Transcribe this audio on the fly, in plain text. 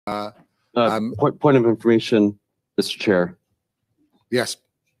Point of information, Mr. Chair. Yes,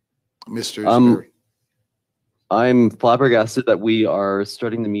 Mr. Zuberi. I'm flabbergasted that we are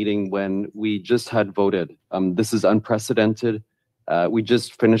starting the meeting when we just had voted. This is unprecedented. We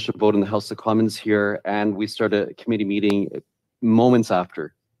just finished a vote in the House of Commons here, and we started a committee meeting moments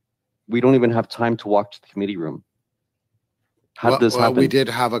after. We don't even have time to walk to the committee room. How did this happen? We did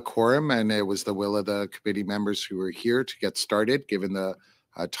have a quorum, and it was the will of the committee members who were here to get started, given the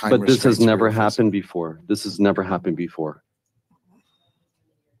time. But this has never happened before. This has never happened before.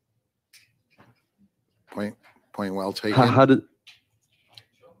 Point well taken. How did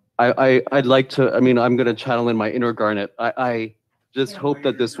I'd like to, I mean, I'm going to channel in my inner Garnet. I just hope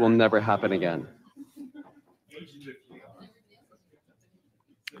that this will never happen again.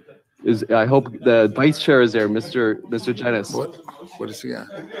 I hope the vice chair is there, Mr. Janice. What is he at?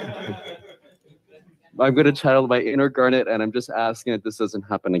 I'm going to channel my inner Garnet, and I'm just asking that this doesn't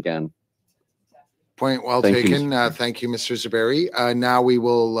happen again. Point well taken. Thank you, Mr. Zuberi. Now we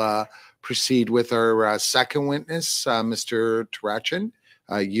will proceed with our second witness, Mr. Tarachin.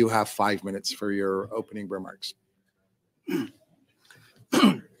 You have 5 minutes for your opening remarks.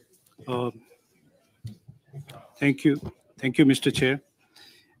 Thank you. Thank you, Mr. Chair.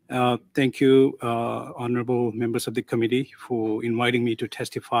 Thank you, honorable members of the committee, for inviting me to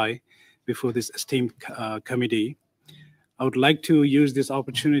testify before this esteemed committee. I would like to use this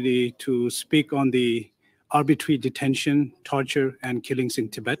opportunity to speak on the arbitrary detention, torture, and killings in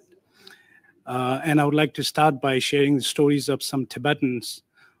Tibet. And I would like to start by sharing the stories of some Tibetans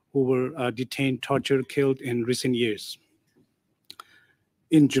who were detained, tortured, killed in recent years.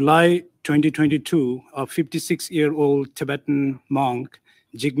 In July 2022, a 56-year-old Tibetan monk,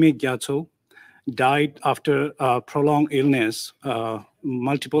 Jigme Gyatso, died after a prolonged illness,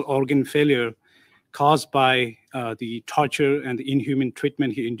 multiple organ failure caused by the torture and the inhuman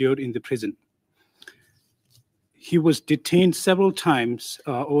treatment he endured in the prison. He was detained several times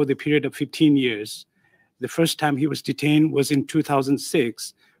over the period of 15 years. The first time he was detained was in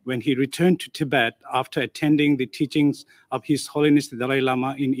 2006, when he returned to Tibet after attending the teachings of His Holiness the Dalai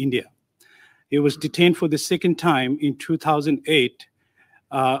Lama in India. He was detained for the second time in 2008,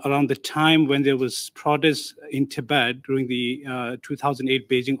 around the time when there was protests in Tibet during the 2008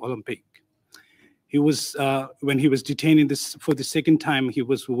 Beijing Olympic. He was, when he was detained for the second time, he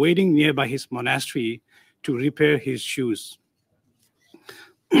was waiting nearby his monastery to repair his shoes.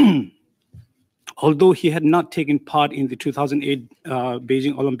 Although he had not taken part in the 2008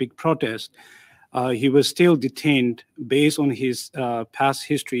 Beijing Olympic protest, he was still detained based on his past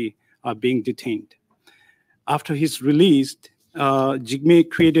history of being detained. After his release, Jigme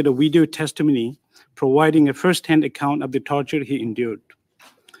created a video testimony providing a first-hand account of the torture he endured.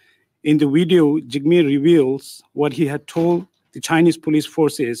 In the video, Jigme reveals what he had told the Chinese police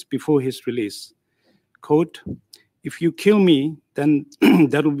forces before his release. Quote, "If you kill me, then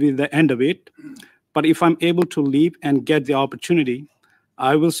that will be the end of it. But if I'm able to leave and get the opportunity,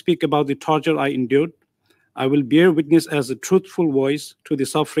 I will speak about the torture I endured. I will bear witness as a truthful voice to the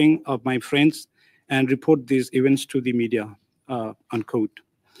suffering of my friends and report these events to the media," unquote.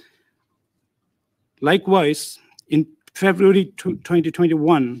 Likewise, in February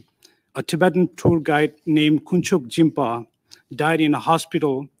 2021, a Tibetan tour guide named Kunchok Jimpa died in a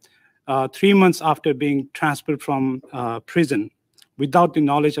hospital 3 months after being transferred from prison without the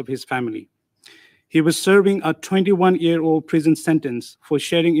knowledge of his family. He was serving a 21-year-old prison sentence for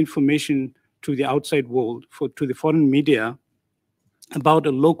sharing information to the outside world, to the foreign media, about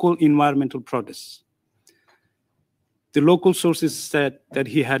a local environmental protest. The local sources said that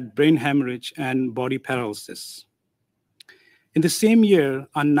he had brain hemorrhage and body paralysis. In the same year,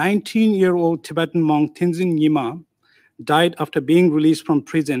 a 19-year-old Tibetan monk, Tenzin Nyima, died after being released from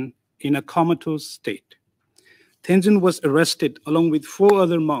prison in a comatose state. Tenzin was arrested along with 4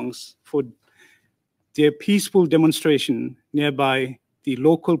 other monks for their peaceful demonstration nearby the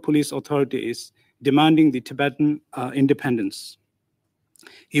local police authorities demanding the Tibetan independence.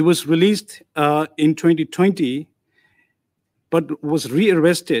 He was released in 2020, but was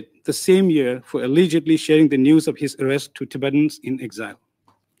re-arrested the same year for allegedly sharing the news of his arrest to Tibetans in exile.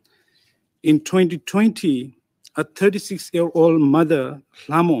 In 2020, a 36-year-old mother,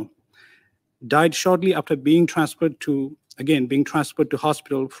 Lamo, died shortly after being transferred to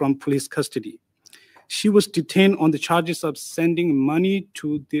hospital from police custody. She was detained on the charges of sending money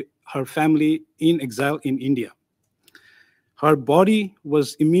to her family in exile in India. Her body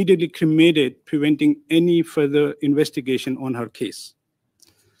was immediately cremated, preventing any further investigation on her case.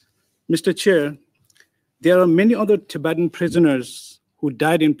 Mr. Chair, there are many other Tibetan prisoners who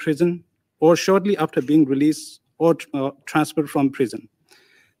died in prison or shortly after being released or transferred from prison.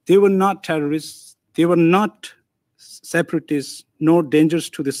 They were not terrorists. They were not separatists, nor dangerous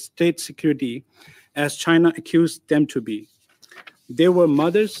to the state security, as China accused them to be. They were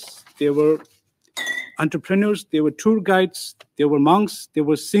mothers, they were entrepreneurs, they were tour guides, they were monks, they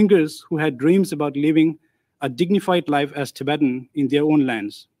were singers who had dreams about living a dignified life as Tibetan in their own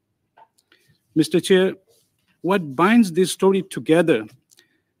lands. Mr. Chair, what binds this story together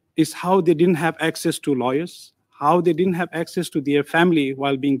is how they didn't have access to lawyers, how they didn't have access to their family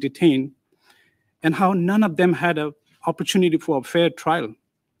while being detained, and how none of them had an opportunity for a fair trial,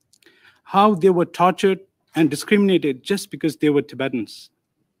 how they were tortured and discriminated just because they were Tibetans,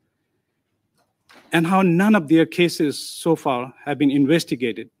 and how none of their cases so far have been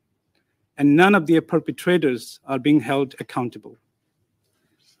investigated, and none of their perpetrators are being held accountable.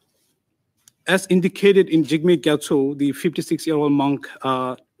 As indicated in Jigme Gyatso, the 56-year-old monk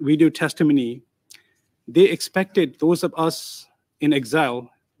video testimony, they expected those of us in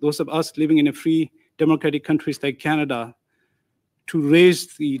exile, those of us living in a free democratic countries like Canada, to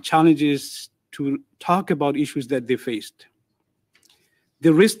raise the challenges, to talk about issues that they faced. They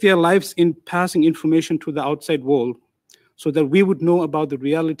risked their lives in passing information to the outside world so that we would know about the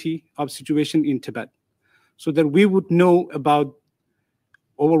reality of situation in Tibet, so that we would know about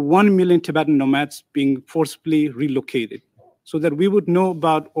over 1 million Tibetan nomads being forcibly relocated, so that we would know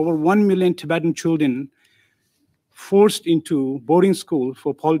about over 1 million Tibetan children forced into boarding school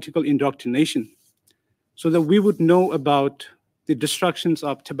for political indoctrination, so that we would know about the destructions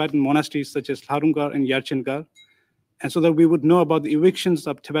of Tibetan monasteries such as Larungar and Yarchengar, and so that we would know about the evictions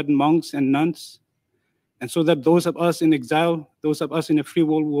of Tibetan monks and nuns, and so that those of us in exile, those of us in a free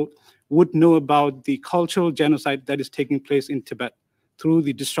world would know about the cultural genocide that is taking place in Tibet through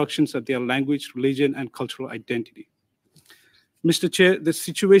the destructions of their language, religion, and cultural identity. Mr. Chair, the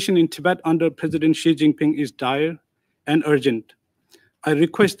situation in Tibet under President Xi Jinping is dire and urgent. I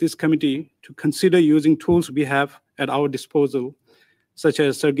request this committee to consider using tools we have at our disposal, such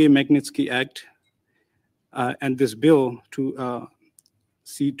as Sergei Magnitsky Act and this bill to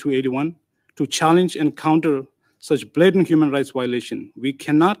C-281, to challenge and counter such blatant human rights violation. We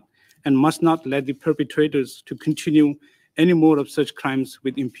cannot and must not let the perpetrators to continue any more of such crimes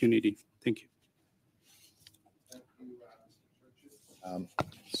with impunity. Thank you.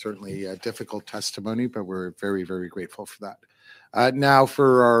 Certainly a difficult testimony, but we're very, very grateful for that. Now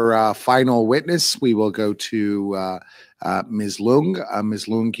for our final witness, we will go to Ms. Leung. Ms.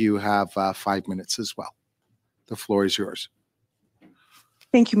 Leung, you have 5 minutes as well. The floor is yours.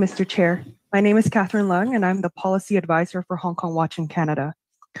 Thank you, Mr. Chair. My name is Catherine Leung, and I'm the Policy Advisor for Hong Kong Watch in Canada.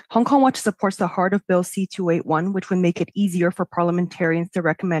 Hong Kong Watch supports the heart of Bill C-281, which would make it easier for parliamentarians to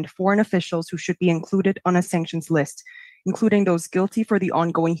recommend foreign officials who should be included on a sanctions list, including those guilty for the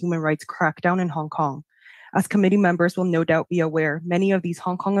ongoing human rights crackdown in Hong Kong. As committee members will no doubt be aware, many of these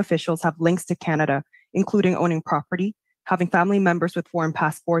Hong Kong officials have links to Canada, including owning property, having family members with foreign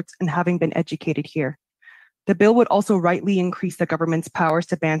passports, and having been educated here. The bill would also rightly increase the government's powers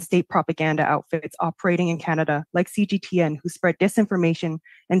to ban state propaganda outfits operating in Canada, like CGTN, who spread disinformation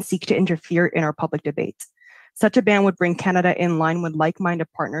and seek to interfere in our public debates. Such a ban would bring Canada in line with like-minded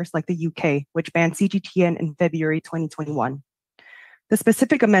partners like the UK, which banned CGTN in February 2021. The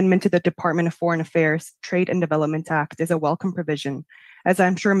specific amendment to the Department of Foreign Affairs, Trade and Development Act is a welcome provision. As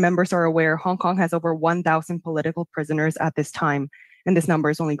I'm sure members are aware, Hong Kong has over 1,000 political prisoners at this time, and this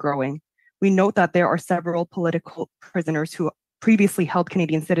number is only growing. We note that there are several political prisoners who previously held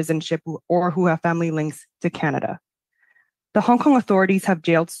Canadian citizenship or who have family links to Canada. The Hong Kong authorities have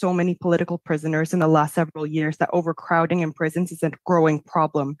jailed so many political prisoners in the last several years that overcrowding in prisons is a growing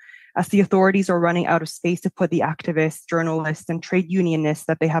problem, as the authorities are running out of space to put the activists, journalists, and trade unionists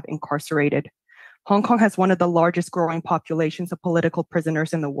that they have incarcerated. Hong Kong has one of the largest growing populations of political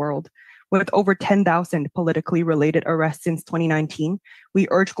prisoners in the world. With over 10,000 politically related arrests since 2019, we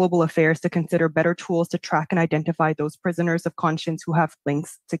urge global affairs to consider better tools to track and identify those prisoners of conscience who have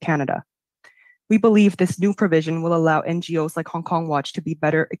links to Canada. We believe this new provision will allow NGOs like Hong Kong Watch to be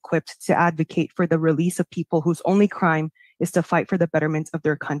better equipped to advocate for the release of people whose only crime is to fight for the betterment of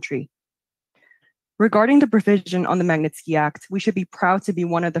their country. Regarding the provision on the Magnitsky Act, we should be proud to be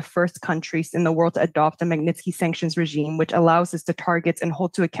one of the first countries in the world to adopt the Magnitsky sanctions regime, which allows us to target and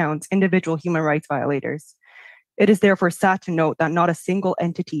hold to account individual human rights violators. It is therefore sad to note that not a single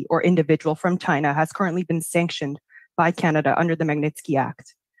entity or individual from China has currently been sanctioned by Canada under the Magnitsky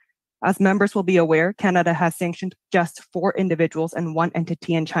Act. As members will be aware, Canada has sanctioned just 4 individuals and 1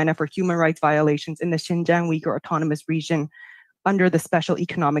 entity in China for human rights violations in the Xinjiang Uyghur Autonomous Region under the Special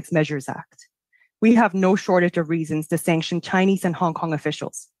Economic Measures Act. We have no shortage of reasons to sanction Chinese and Hong Kong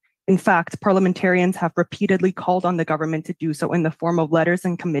officials. In fact, parliamentarians have repeatedly called on the government to do so in the form of letters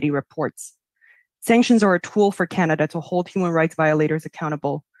and committee reports. Sanctions are a tool for Canada to hold human rights violators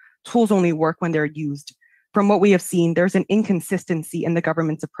accountable. Tools only work when they're used. From what we have seen, there's an inconsistency in the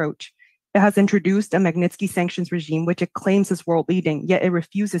government's approach. It has introduced a Magnitsky sanctions regime, which it claims is world leading, yet it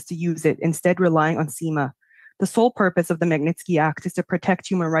refuses to use it, instead relying on CIMA. The sole purpose of the Magnitsky Act is to protect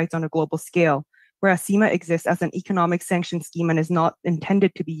human rights on a global scale, whereas CIMA exists as an economic sanction scheme and is not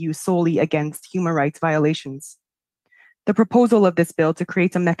intended to be used solely against human rights violations. The proposal of this bill to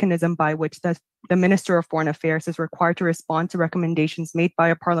create a mechanism by which the Minister of Foreign Affairs is required to respond to recommendations made by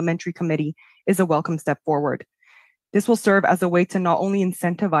a parliamentary committee is a welcome step forward. This will serve as a way to not only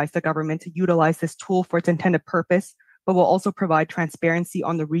incentivize the government to utilize this tool for its intended purpose, but will also provide transparency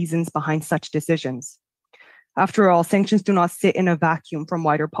on the reasons behind such decisions. After all, sanctions do not sit in a vacuum from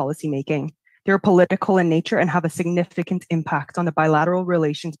wider policymaking. They are political in nature and have a significant impact on the bilateral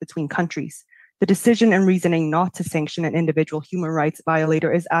relations between countries. The decision and reasoning not to sanction an individual human rights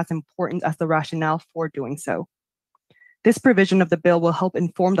violator is as important as the rationale for doing so. This provision of the bill will help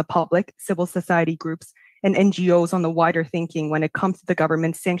inform the public, civil society groups, and NGOs on the wider thinking when it comes to the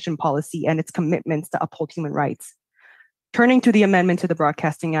government's sanction policy and its commitments to uphold human rights. Turning to the amendment to the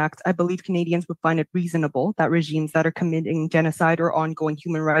Broadcasting Act, I believe Canadians would find it reasonable that regimes that are committing genocide or ongoing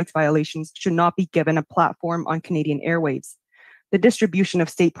human rights violations should not be given a platform on Canadian airwaves. The distribution of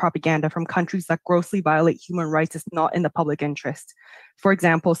state propaganda from countries that grossly violate human rights is not in the public interest. For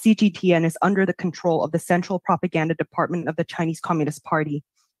example, CGTN is under the control of the Central Propaganda Department of the Chinese Communist Party.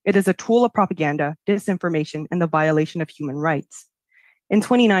 It is a tool of propaganda, disinformation, and the violation of human rights. In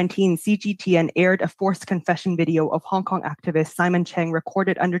 2019, CGTN aired a forced confession video of Hong Kong activist Simon Cheng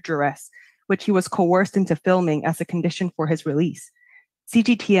recorded under duress, which he was coerced into filming as a condition for his release.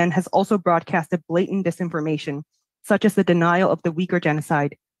 CGTN has also broadcasted blatant disinformation, such as the denial of the Uyghur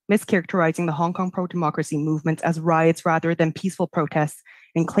genocide, mischaracterizing the Hong Kong pro-democracy movement as riots rather than peaceful protests,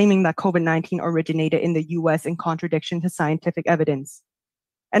 and claiming that COVID-19 originated in the US in contradiction to scientific evidence.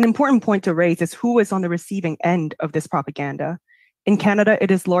 An important point to raise is who is on the receiving end of this propaganda. In Canada,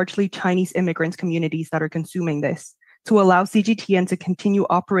 it is largely Chinese immigrant communities that are consuming this. To allow CGTN to continue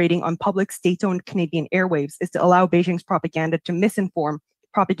operating on public state-owned Canadian airwaves is to allow Beijing's propaganda to misinform,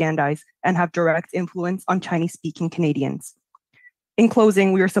 propagandize, and have direct influence on Chinese-speaking Canadians. In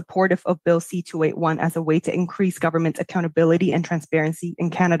closing, we are supportive of Bill C-281 as a way to increase government accountability and transparency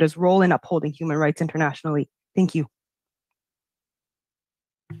in Canada's role in upholding human rights internationally. Thank you.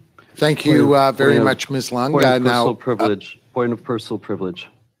 Thank you very much, Ms. Lung. Point of personal privilege.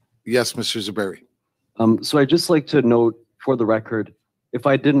 Yes, Mr. Zuberi. So I'd just like to note for the record, if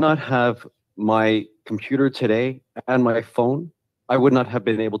I did not have my computer today and my phone, I would not have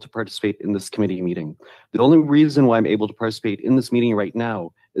been able to participate in this committee meeting. The only reason why I'm able to participate in this meeting right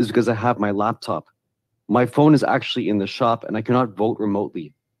now is because I have my laptop. My phone is actually in the shop and I cannot vote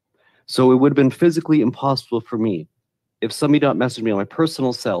remotely. So it would have been physically impossible for me if somebody did not message me on my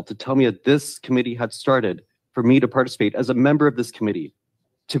personal cell to tell me that this committee had started for me to participate as a member of this committee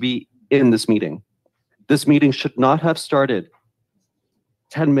to be in this meeting. This meeting should not have started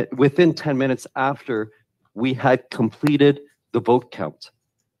within 10 minutes after we had completed the vote count.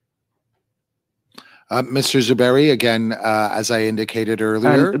 Mr. Zuberi, again, as I indicated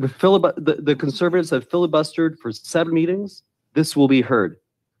earlier. And the Conservatives have filibustered for 7 meetings. This will be heard.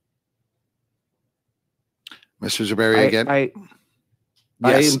 Mr. Zuberi, again.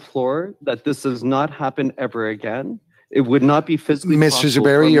 I implore that this does not happen ever again. It would not be physically Mr.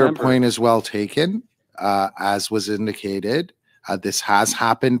 Zuberi, your point is well taken. As was indicated, this has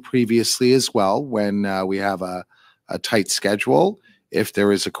happened previously as well when we have a tight schedule. If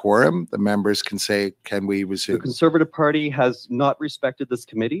there is a quorum, the members can say, can we resume? The Conservative Party has not respected this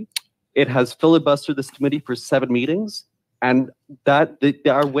committee. It has filibustered this committee for 7 meetings. And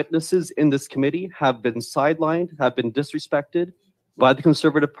our witnesses in this committee have been sidelined, have been disrespected by the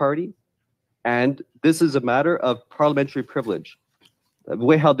Conservative Party. And this is a matter of parliamentary privilege, the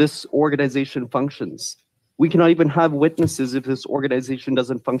way how this organization functions. We cannot even have witnesses if this organization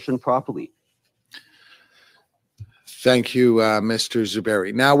doesn't function properly. Thank you, Mr.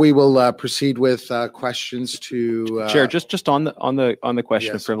 Zuberi. Now we will proceed with questions to Chair. Just on the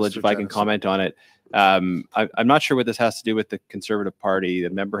question of privilege, if I can comment on it. I'm not sure what this has to do with the Conservative Party. The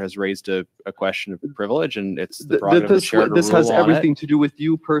member has raised a question of privilege, and it's the prerogative of the chair to rule on it. This has everything to do with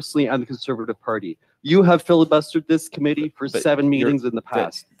you personally and the Conservative Party. You have filibustered this committee for 7 meetings in the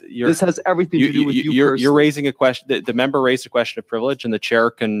past. This has everything to do with you personally. You're raising a question. The member raised a question of privilege, and the chair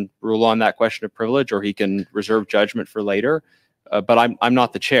can rule on that question of privilege, or he can reserve judgment for later. But I'm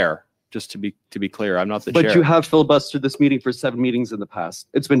not the chair. Just to be clear, I'm not the But chair. you have filibustered this meeting for 7 meetings in the past.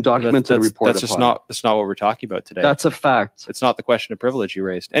 It's been documented and reported That's just upon. that's not what we're talking about today. That's a fact. It's not the question of privilege you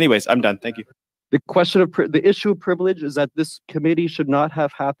raised. Anyways, I'm done. Thank you. The question of the issue of privilege is that this committee should not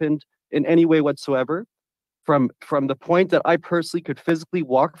have happened in any way whatsoever. From the point that I personally could physically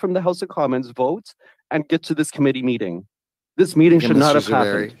walk from the House of Commons, vote, and get to this committee meeting. This meeting should not have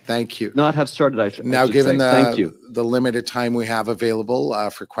happened. Thank you. Not have started, I should Now, given Thank you. the limited time we have available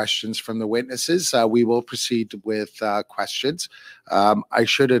for questions from the witnesses, we will proceed with questions. I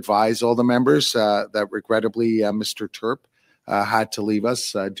should advise all the members that regrettably Mr. Terp had to leave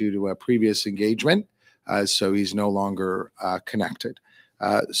us due to a previous engagement, so he's no longer connected.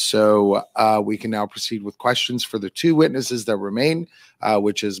 So we can now proceed with questions for the two witnesses that remain,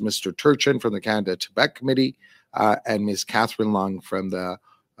 which is Mr. Turchin from the Canada-Tibet Committee and Ms. Catherine Lung from the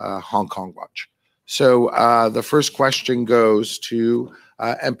Hong Kong Watch. So the first question goes to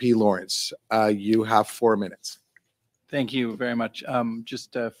MP Lawrence. You have 4 minutes. Thank you very much.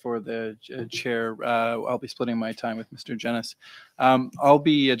 Just for the chair, I'll be splitting my time with Mr. Genis. I'll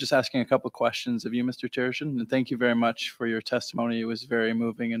be just asking a couple of questions of you, Mr. Turchin, and thank you very much for your testimony. It was very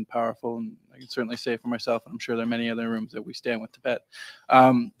moving and powerful, and I can certainly say for myself, and I'm sure there are many other rooms that we stand with Tibet.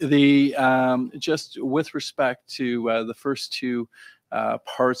 Just with respect to the first two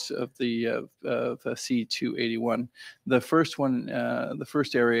parts of the C-281. The first one, the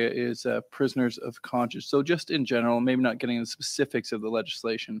first area is prisoners of conscience. So just in general, maybe not getting into the specifics of the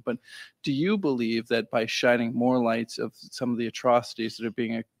legislation, but do you believe that by shining more lights of some of the atrocities that are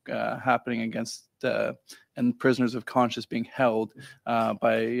being happening against and prisoners of conscience being held by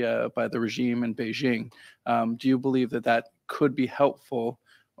the regime in Beijing, do you believe that that could be helpful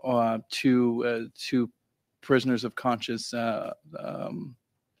to prisoners of conscience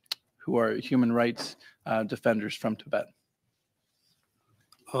who are human rights defenders from Tibet?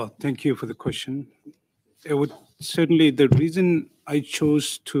 Thank you for the question. It would certainly, the reason I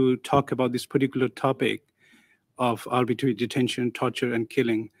chose to talk about this particular topic of arbitrary detention, torture, and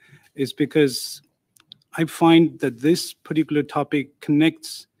killing is because I find that this particular topic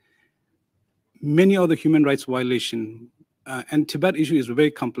connects many other human rights violations. And Tibet issue is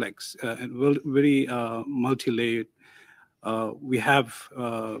very complex and very multi-layered. We have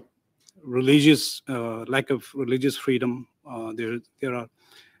lack of religious freedom. There are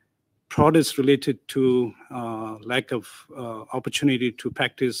protests related to lack of opportunity to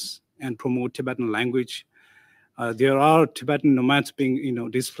practice and promote Tibetan language. There are Tibetan nomads being,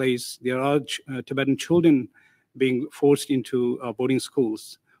 displaced. There are Tibetan children being forced into boarding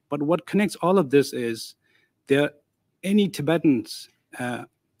schools. But what connects all of this is any Tibetans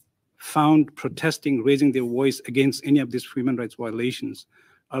found protesting, raising their voice against any of these human rights violations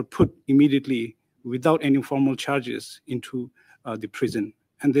are put immediately without any formal charges into the prison.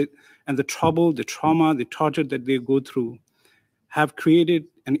 And the trouble, the trauma, the torture that they go through have created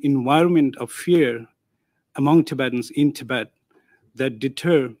an environment of fear among Tibetans in Tibet that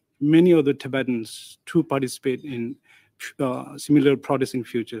deter many other Tibetans to participate in similar protests in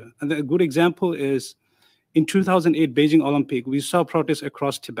future. And a good example is in 2008 Beijing Olympic, we saw protests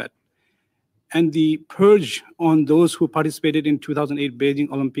across Tibet. And the purge on those who participated in 2008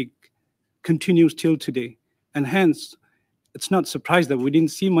 Beijing Olympic continues till today. And hence, it's not surprised that we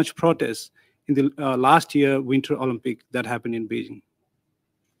didn't see much protest in the last year Winter Olympic that happened in Beijing.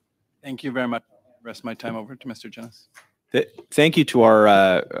 Thank you very much. I'll rest my time over to Mr. Genis. Thank you to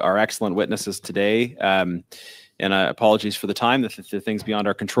our excellent witnesses today. And apologies for the time, the things beyond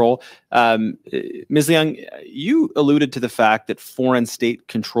our control. Ms. Liang, you alluded to the fact that foreign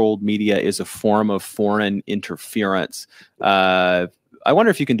state-controlled media is a form of foreign interference. I wonder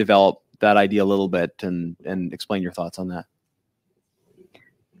if you can develop that idea a little bit and explain your thoughts on that.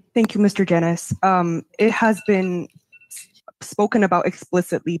 Thank you, Mr. Genis. It has been spoken about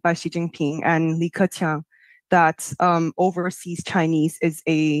explicitly by Xi Jinping and Li Keqiang that overseas Chinese is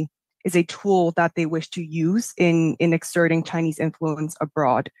a tool that they wish to use in exerting Chinese influence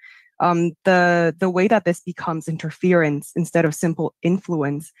abroad. The way that this becomes interference instead of simple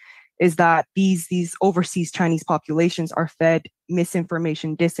influence is that these overseas Chinese populations are fed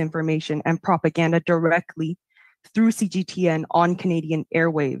misinformation, disinformation, and propaganda directly through CGTN on Canadian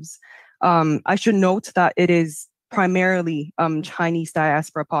airwaves. I should note that it is primarily Chinese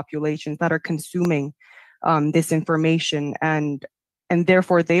diaspora populations that are consuming this information, and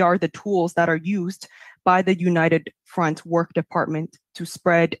therefore they are the tools that are used by the United Front Work Department to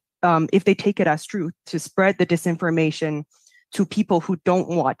spread, if they take it as truth, to spread the disinformation to people who don't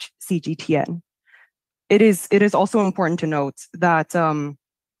watch CGTN. It is also important to note that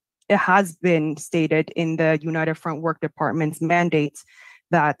it has been stated in the United Front Work Department's mandate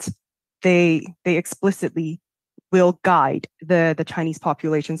that they explicitly will guide the Chinese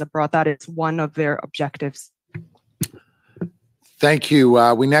populations abroad. That is one of their objectives. Thank you.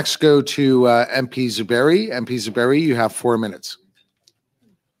 We next go to MP Zuberi. MP Zuberi, you have 4 minutes.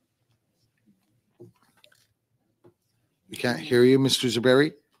 We can't hear you, Mr.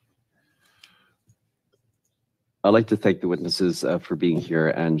 Zuberi. I'd like to thank the witnesses for being here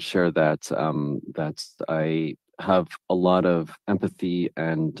and share that that I have a lot of empathy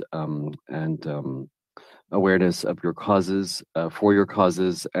and awareness of your causes, for your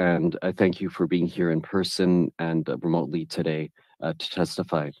causes, and I thank you for being here in person and remotely today to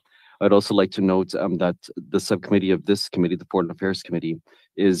testify. I'd also like to note that the subcommittee of this committee, the Foreign Affairs Committee,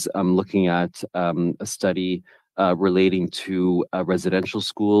 is looking at a study relating to residential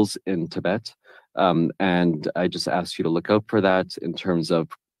schools in Tibet. And I just ask you to look out for that in terms of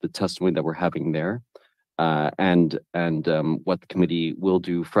the testimony that we're having there and what the committee will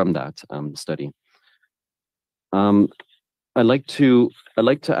do from that study. I'd like to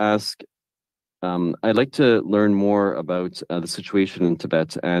learn more about the situation in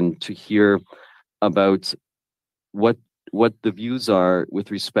Tibet and to hear about what the views are with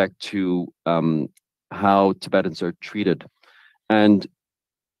respect to how Tibetans are treated, and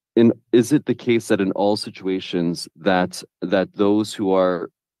is it the case that in all situations that those who are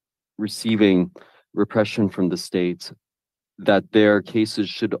receiving repression from the state, that their cases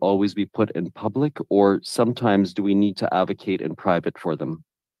should always be put in public, or sometimes do we need to advocate in private for them?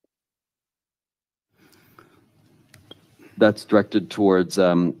 That's directed towards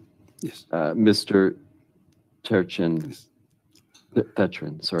Yes. Mr. Terchin.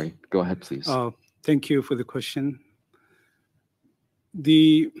 Tetrin, sorry. Go ahead, please. Thank you for the question.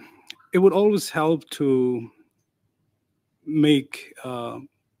 It would always help to make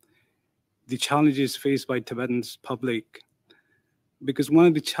the challenges faced by Tibetans public, because one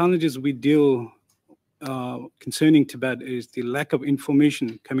of the challenges we deal concerning Tibet is the lack of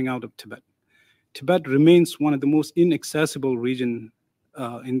information coming out of Tibet. Tibet remains one of the most inaccessible regions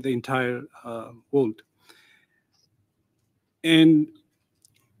in the entire world. And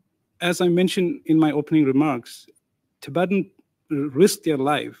as I mentioned in my opening remarks, Tibetans risk their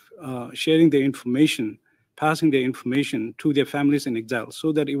life sharing their information, passing their information to their families in exile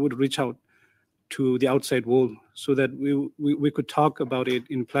so that it would reach out to the outside world, so that we could talk about it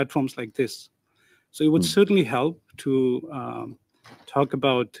in platforms like this. So it would certainly help to talk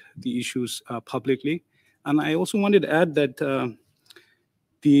about the issues publicly. And I also wanted to add that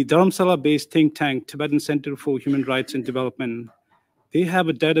the Dharamsala-based think tank, Tibetan Center for Human Rights and Development, they have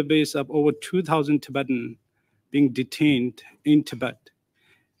a database of over 2,000 Tibetans being detained in Tibet.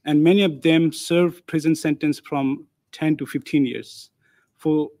 And many of them serve prison sentence from 10 to 15 years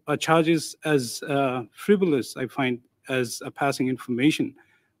for charges as frivolous, I find, as passing information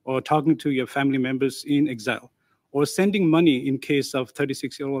or talking to your family members in exile, or sending money in case of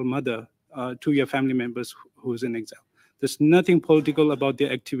 36-year-old mother to your family members who's in exile. There's nothing political about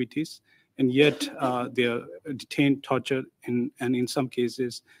their activities, and yet they're detained, tortured, and in some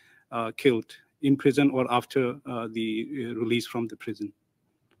cases killed in prison or after the release from the prison.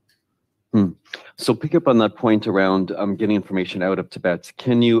 So pick up on that point around getting information out of Tibet.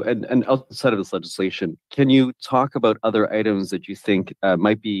 Can you, and outside of this legislation, can you talk about other items that you think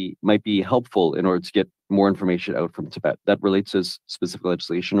might be helpful in order to get more information out from Tibet that relates to specific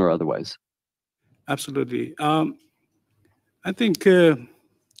legislation or otherwise? Absolutely. I think in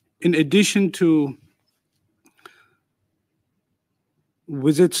addition to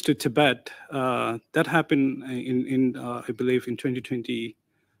visits to Tibet, that happened in I believe in 2020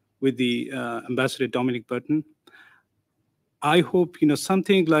 with the Ambassador Dominic Burton. I hope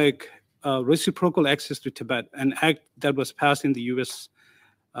something like reciprocal access to Tibet, an act that was passed in the US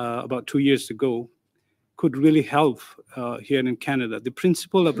about 2 years ago, could really help here in Canada. The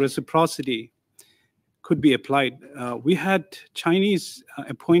principle of reciprocity could be applied. We had Chinese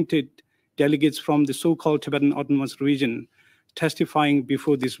appointed delegates from the so-called Tibetan Autonomous Region testifying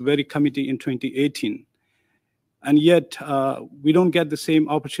before this very committee in 2018. And yet, we don't get the same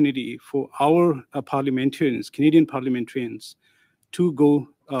opportunity for our parliamentarians, Canadian parliamentarians, to go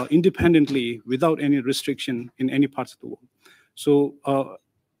independently without any restriction in any parts of the world. So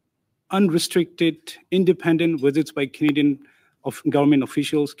unrestricted, independent visits by Canadian government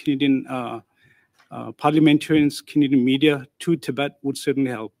officials, Canadian parliamentarians, Canadian media to Tibet would certainly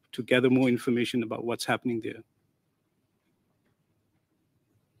help to gather more information about what's happening there.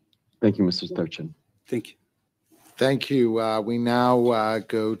 Thank you, Mr. Turchin. Thank you. Thank you. We now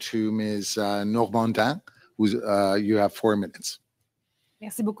go to Ms. Normandin, who's you have 4 minutes.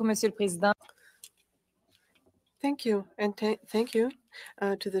 Merci beaucoup, Monsieur le Président. Thank you, and thank you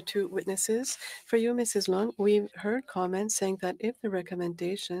to the two witnesses. For you, Mrs. Long, we've heard comments saying that if the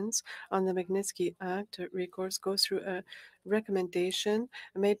recommendations on the Magnitsky Act recourse goes through a recommendation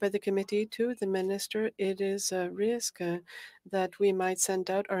made by the committee to the minister, it is a risk that we might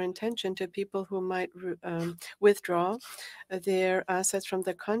send out our intention to people who might withdraw their assets from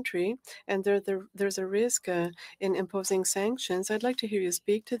the country, and there's a risk in imposing sanctions. I'd like to hear you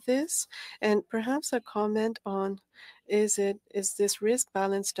speak to this, and perhaps a comment on is this risk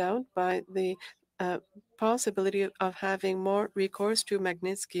balanced out by the possibility of having more recourse to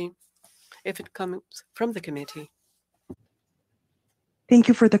Magnitsky if it comes from the committee? Thank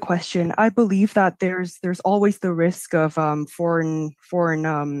you for the question. I believe that there's always the risk of foreign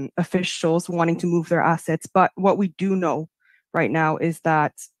officials wanting to move their assets. But what we do know right now is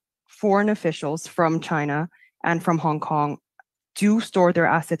that foreign officials from China and from Hong Kong do store their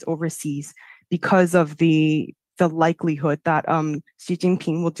assets overseas because of the likelihood that Xi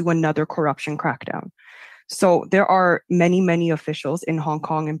Jinping will do another corruption crackdown. So there are many officials in Hong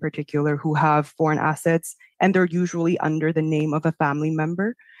Kong in particular who have foreign assets, and they're usually under the name of a family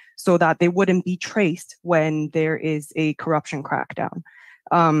member so that they wouldn't be traced when there is a corruption crackdown.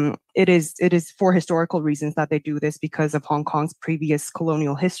 It is for historical reasons that they do this because of Hong Kong's previous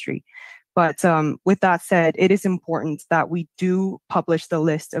colonial history. But with that said, it is important that we do publish the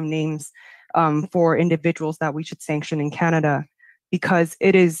list of names for individuals that we should sanction in Canada, because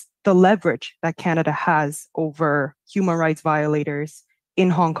it is the leverage that Canada has over human rights violators in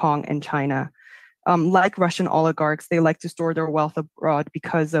Hong Kong and China. Like Russian oligarchs, they like to store their wealth abroad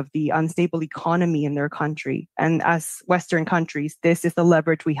because of the unstable economy in their country. And as Western countries, this is the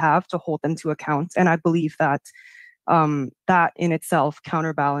leverage we have to hold them to account. And I believe that that in itself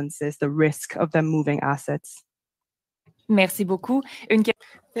counterbalances the risk of them moving assets. Merci beaucoup.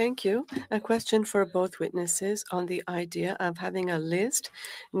 Thank you. A question for both witnesses on the idea of having a list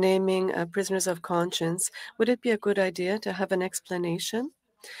naming prisoners of conscience. Would it be a good idea to have an explanation?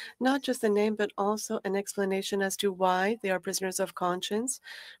 Not just the name, but also an explanation as to why they are prisoners of conscience.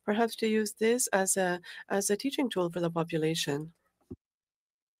 Perhaps to use this as a teaching tool for the population.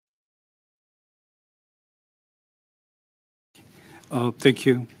 Thank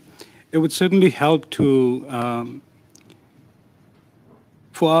you. It would certainly help to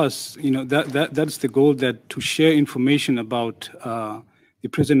for us, that's the goal, that to share information about the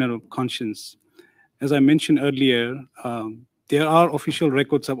prisoner of conscience. As I mentioned earlier, there are official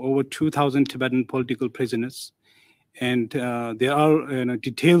records of over 2,000 Tibetan political prisoners, and there are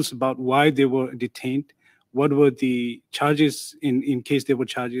details about why they were detained, what were the charges in case there were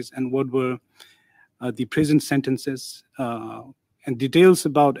charges, and what were the prison sentences, and details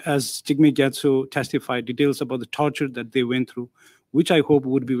about, as Jigme Gyatso testified, details about the torture that they went through, which I hope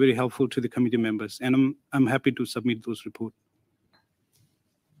would be very helpful to the committee members. And I'm happy to submit those reports.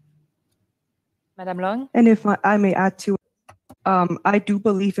 Madame Long? And if I may add to it, I do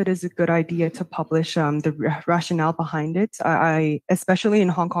believe it is a good idea to publish the rationale behind it. Especially in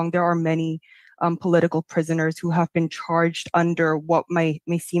Hong Kong, there are many political prisoners who have been charged under what may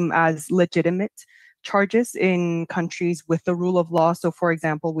seem as legitimate charges in countries with the rule of law. So, for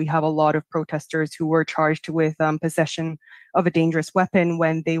example, we have a lot of protesters who were charged with possession of a dangerous weapon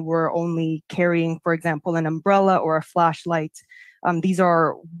when they were only carrying, for example, an umbrella or a flashlight. These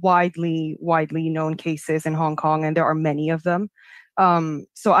are widely known cases in Hong Kong, and there are many of them.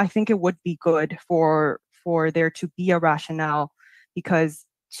 So I think it would be good for there to be a rationale, because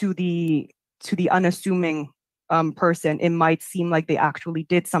to the unassuming person, it might seem like they actually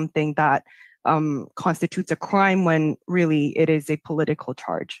did something that constitutes a crime when really it is a political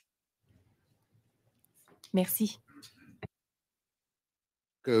charge. Merci.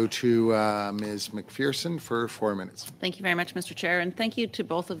 Go to Ms. McPherson for 4 minutes. Thank you very much, Mr. Chair, and thank you to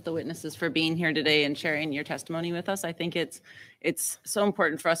both of the witnesses for being here today and sharing your testimony with us. I think it's so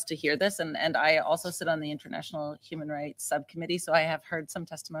important for us to hear this, and I also sit on the International Human Rights Subcommittee, so I have heard some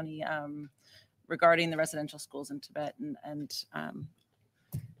testimony regarding the residential schools in Tibet, and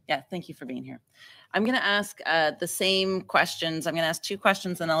yeah, thank you for being here. I'm going to ask the same questions. I'm going to ask 2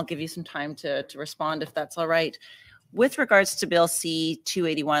 questions, and I'll give you some time to respond if that's all right. With regards to Bill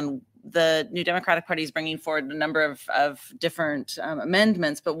C-281, the New Democratic Party is bringing forward a number of different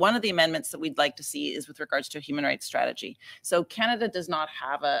amendments, but one of the amendments that we'd like to see is with regards to a human rights strategy. So Canada does not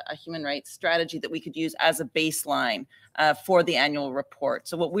have a human rights strategy that we could use as a baseline for the annual report.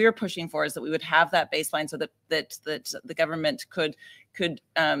 So what we're pushing for is that we would have that baseline so that the government could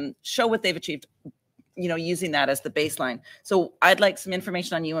show what they've achieved using that as the baseline. So I'd like some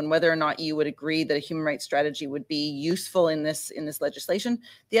information on you on whether or not you would agree that a human rights strategy would be useful in this legislation.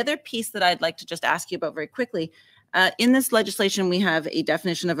 The other piece that I'd like to just ask you about very quickly, in this legislation, we have a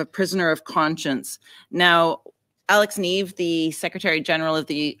definition of a prisoner of conscience. Now, Alex Neve, the Secretary General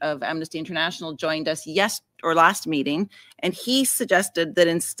of Amnesty International, joined us last meeting, and he suggested that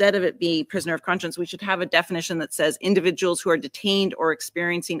instead of it be prisoner of conscience, we should have a definition that says individuals who are detained or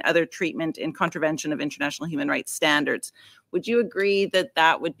experiencing other treatment in contravention of international human rights standards. Would you agree that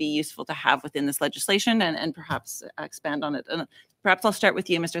that would be useful to have within this legislation and perhaps expand on it? And perhaps I'll start with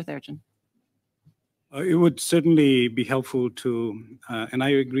you, Mr. Thurchin. It would certainly be helpful to, and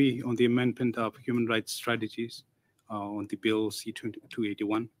I agree on the amendment of human rights strategies on the Bill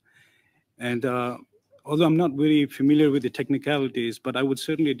C-281. And although I'm not very familiar with the technicalities, but I would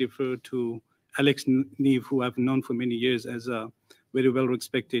certainly defer to Alex Neve, who I've known for many years as a very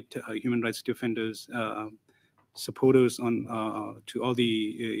well-respected human rights defenders, supporters to all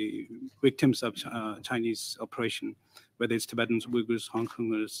the victims of Chinese oppression, whether it's Tibetans, Uyghurs, Hong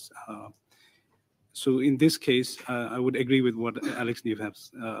Kongers. So in this case, I would agree with what Alex Neve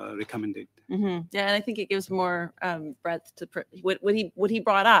has recommended. Mm-hmm. Yeah, and I think it gives more breadth to what he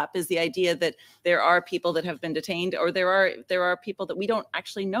brought up is the idea that there are people that have been detained, or there are people that we don't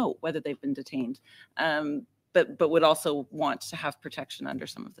actually know whether they've been detained, but would also want to have protection under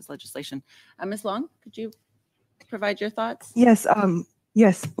some of this legislation. Ms. Long, could you provide your thoughts? Yes.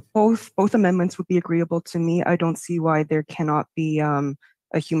 Yes, both amendments would be agreeable to me. I don't see why there cannot be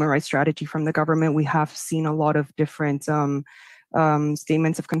a human rights strategy from the government. We have seen a lot of different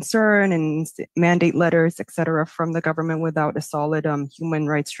statements of concern and mandate letters, et cetera, from the government without a solid human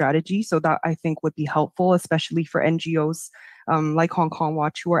rights strategy. So that I think would be helpful, especially for NGOs like Hong Kong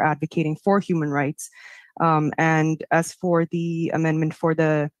Watch who are advocating for human rights. And as for the amendment for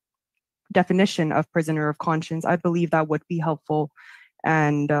the definition of prisoner of conscience, I believe that would be helpful.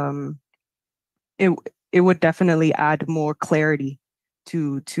 And it would definitely add more clarity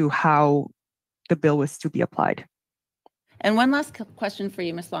to how the bill was to be applied. And one last question for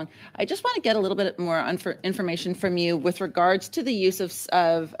you, Ms. Long. I just want to get a little bit more information from you with regards to the use of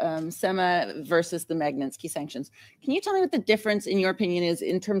SEMA versus the Magnitsky sanctions. Can you tell me what the difference, in your opinion, is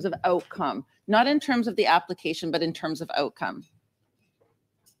in terms of outcome? Not in terms of the application, but in terms of outcome.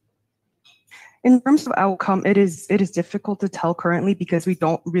 In terms of outcome, it is difficult to tell currently because we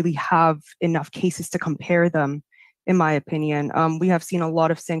don't really have enough cases to compare them. In my opinion, we have seen a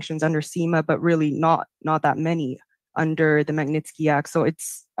lot of sanctions under SEMA, but really not that many under the Magnitsky Act. So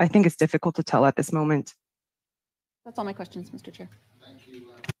I think it's difficult to tell at this moment. That's all my questions, Mr. Chair. Thank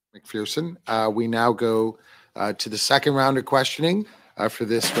you, McPherson. We now go to the second round of questioning. For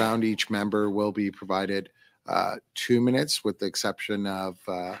this round, each member will be provided 2 minutes, with the exception of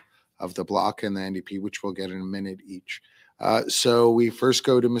the Bloc and the NDP, which we'll get in a minute each. So we first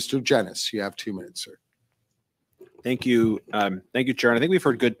go to Mr. Genis. You have 2 minutes, sir. Thank you. Thank you, Chair. And I think we've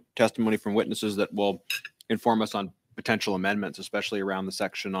heard good testimony from witnesses that will inform us on potential amendments, especially around the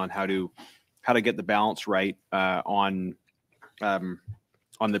section on how to get the balance right on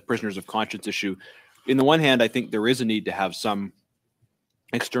the prisoners of conscience issue. In the one hand, I think there is a need to have some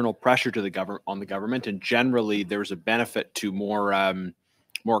external pressure to the government, and generally there's a benefit to more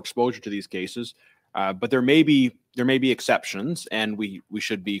exposure to these cases. But there may be exceptions, and we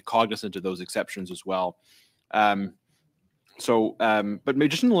should be cognizant of those exceptions as well. But maybe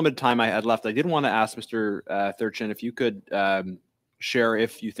just in the limited time I had left, I did want to ask Mr. Thurchin if you could share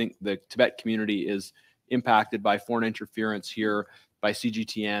if you think the Tibet community is impacted by foreign interference here, by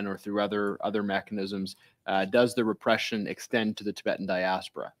CGTN or through other mechanisms. Does the repression extend to the Tibetan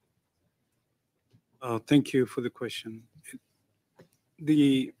diaspora? Thank you for the question.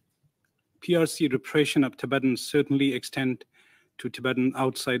 The PRC repression of Tibetans certainly extend to Tibetan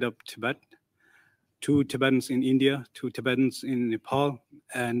outside of Tibet, to Tibetans in India, to Tibetans in Nepal,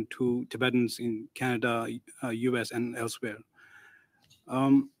 and to Tibetans in Canada, US, and elsewhere.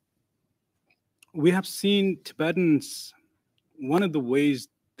 We have seen Tibetans, one of the ways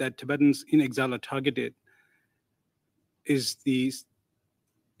that Tibetans in exile are targeted is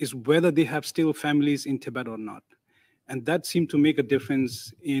whether they have still families in Tibet or not. And that seemed to make a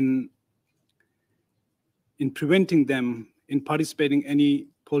difference in preventing them in participating in any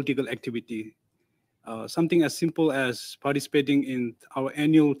political activity. Something as simple as participating in our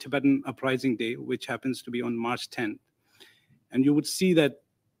annual Tibetan Uprising Day, which happens to be on March 10th. And you would see that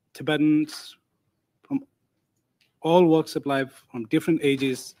Tibetans from all walks of life, from different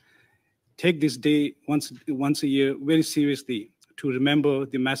ages, take this day once a year very seriously to remember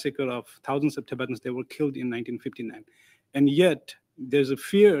the massacre of thousands of Tibetans that were killed in 1959. And yet there's a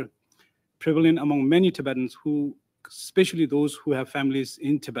fear prevalent among many Tibetans who, especially those who have families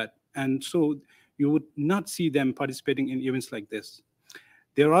in Tibet. And so you would not see them participating in events like this.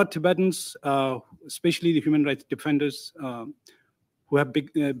 There are Tibetans, especially the human rights defenders, who have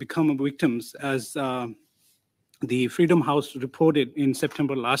become victims, as the Freedom House reported in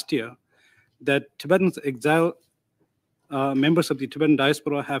September last year, that Tibetans exiled members of the Tibetan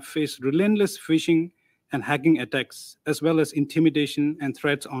diaspora have faced relentless phishing and hacking attacks, as well as intimidation and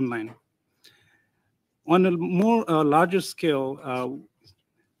threats online. On a more larger scale,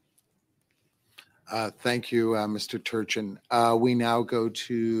 thank you, Mr. Turchin. We now go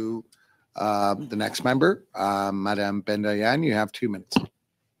to the next member, Madame Bendayan. You have 2 minutes.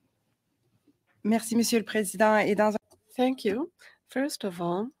 Merci, Monsieur le Président. Et dans... Thank you. First of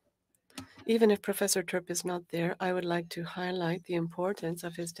all, even if Professor Terp is not there, I would like to highlight the importance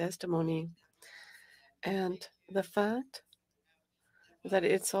of his testimony and the fact that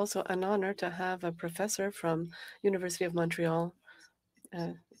it's also an honor to have a professor from University of Montreal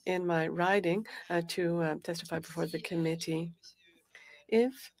in my riding to testify before the committee.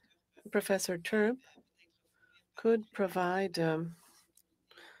 If Professor Terp could provide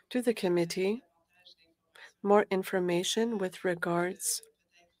to the committee more information with regards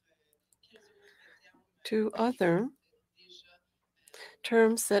to other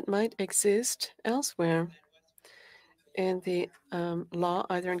terms that might exist elsewhere in the law,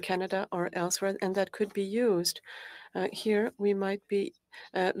 either in Canada or elsewhere, and that could be used. Here, we might be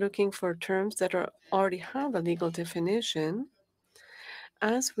looking for terms that already have a legal definition.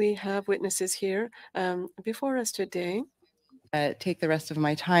 As we have witnesses here before us today, take the rest of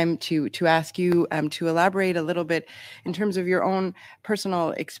my time to ask you to elaborate a little bit in terms of your own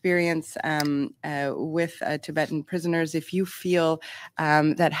personal experience with Tibetan prisoners. If you feel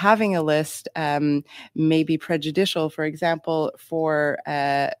that having a list may be prejudicial, for example, for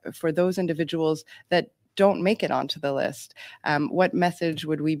those individuals that don't make it onto the list, what message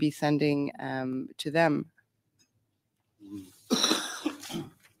would we be sending to them?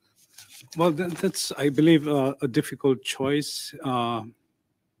 Well, that's, I believe, a difficult choice,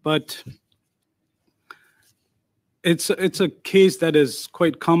 but it's a case that is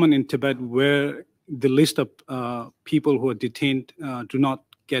quite common in Tibet, where the list of people who are detained do not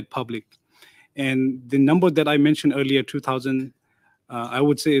get public. And the number that I mentioned earlier, 2,000, I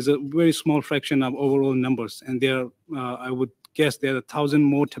would say is a very small fraction of overall numbers. And there, I would guess there are 1,000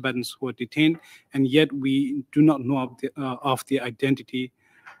 more Tibetans who are detained, and yet we do not know of the identity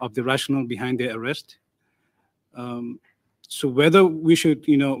of the rationale behind their arrest. So whether we should,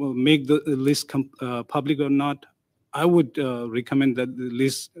 make the list public or not, I would recommend that the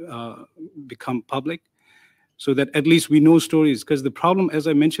list become public, so that at least we know stories. Because the problem, as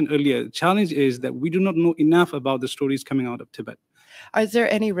I mentioned earlier, the challenge is that we do not know enough about the stories coming out of Tibet. Is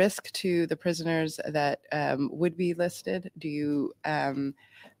there any risk to the prisoners that would be listed? Do you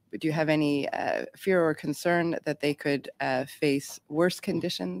have any fear or concern that they could face worse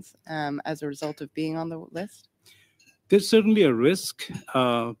conditions as a result of being on the list? There's certainly a risk,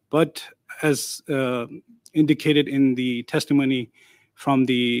 but as indicated in the testimony from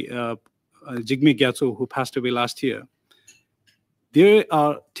the Jigme Gyatso, who passed away last year, they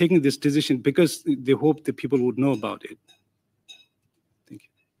are taking this decision because they hope that people would know about it. Thank you.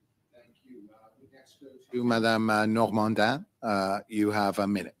 Thank you. Next go to Madame Normandin. You have a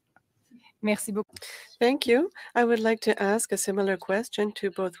minute. Merci beaucoup. Thank you. I would like to ask a similar question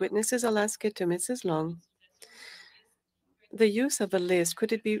to both witnesses. I'll ask it to Mrs. Long. The use of a list,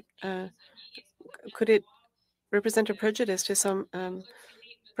 could it represent a prejudice to some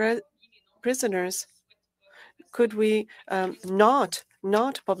prisoners? Could we not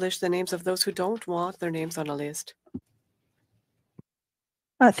publish the names of those who don't want their names on a list?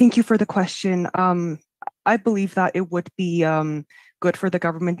 Thank you for the question. I believe that it would be good for the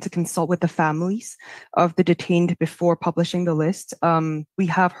government to consult with the families of the detained before publishing the list. We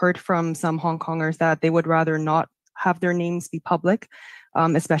have heard from some Hong Kongers that they would rather not have their names be public,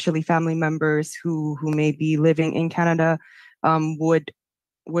 especially family members who may be living in Canada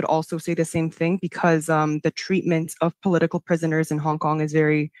would also say the same thing, because the treatment of political prisoners in Hong Kong is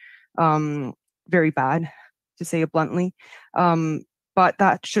very, very bad, to say it bluntly. But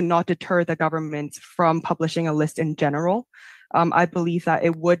that should not deter the government from publishing a list in general. I believe that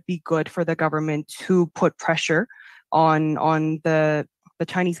it would be good for the government to put pressure on the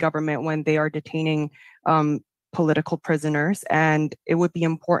Chinese government when they are detaining political prisoners, and it would be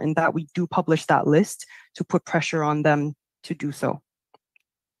important that we do publish that list to put pressure on them to do so.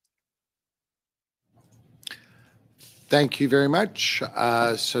 Thank you very much.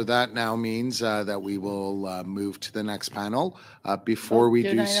 So that now means that we will move to the next panel. Before we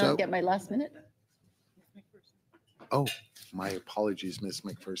do so. Get my last minute? Oh, my apologies, Ms.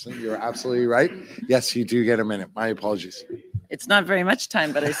 McPherson. You're absolutely right. Yes, you do get a minute. My apologies. It's not very much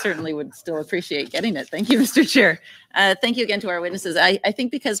time, but I certainly would still appreciate getting it. Thank you, Mr. Chair. Thank you again to our witnesses. I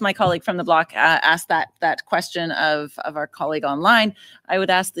think because my colleague from the block asked that question of our colleague online, I would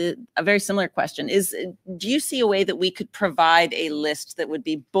ask a very similar question. Do you see a way that we could provide a list that would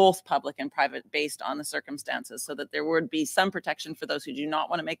be both public and private based on the circumstances, so that there would be some protection for those who do not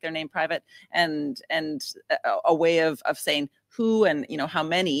want to make their name private, and a way of saying who and how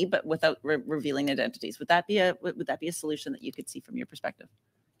many, but without revealing identities? Would that be a solution that you could see from your perspective?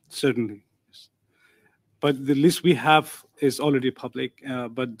 Certainly. Yes. But the list we have is already public.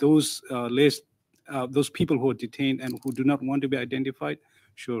 But those those people who are detained and who do not want to be identified,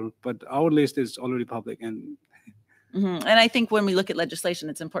 sure. But our list is already public. And and I think when we look at legislation,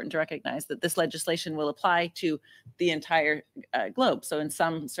 it's important to recognize that this legislation will apply to the entire globe. So in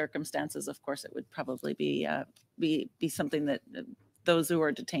some circumstances, of course, it would probably be something that those who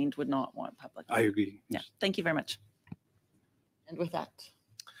are detained would not want public. I agree. Yeah. Thank you very much. And with that,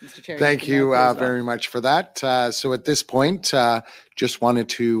 Mr. Chair. Thank you very much for that. So at this point, just wanted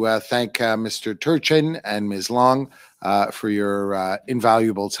to thank Mr. Turchin and Ms. Long for your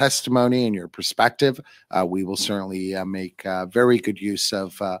invaluable testimony and your perspective. We will certainly make very good use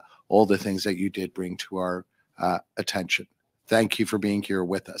of all the things that you did bring to our attention. Thank you for being here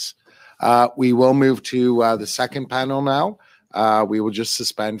with us. We will move to the second panel now. We will just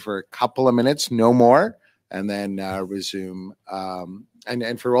suspend for a couple of minutes, no more, and then resume.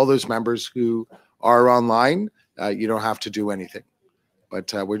 And for all those members who are online, you don't have to do anything.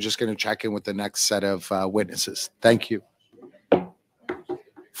 But we're just going to check in with the next set of witnesses. Thank you.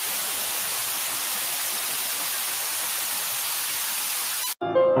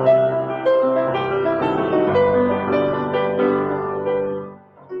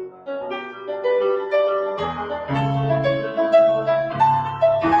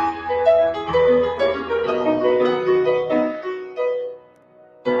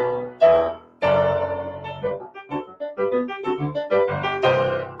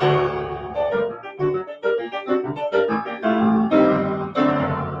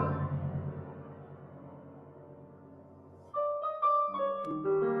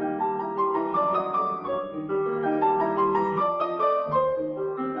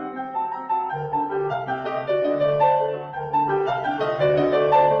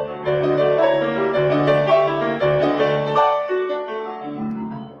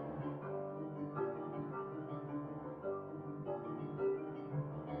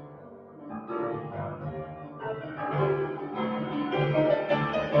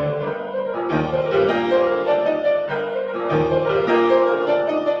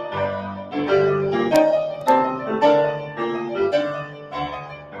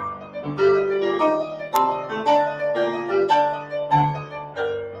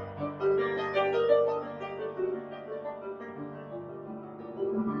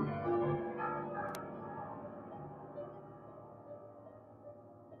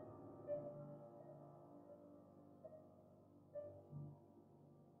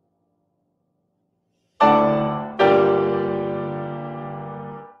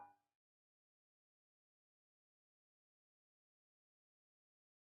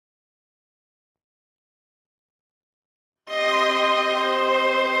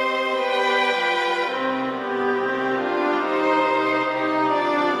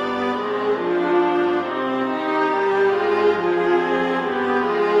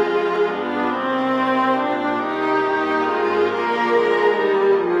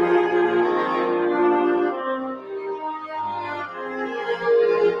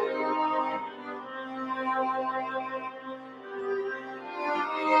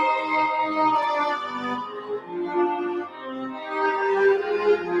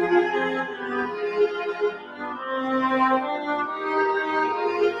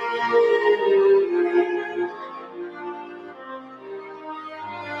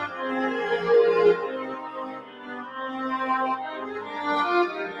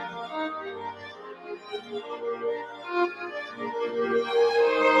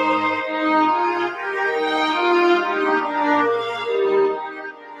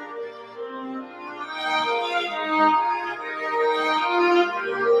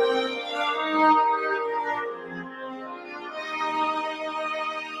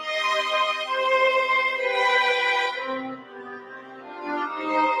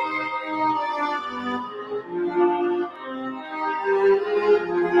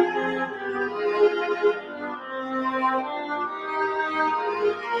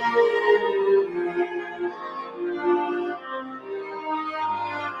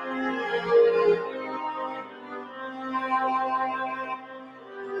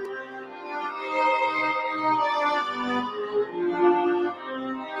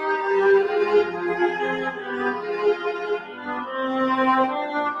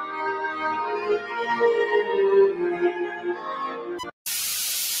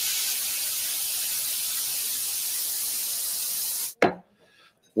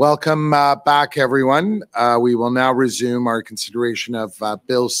 Welcome back, everyone. We will now resume our consideration of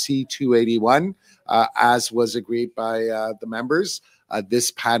Bill C-281, as was agreed by the members. This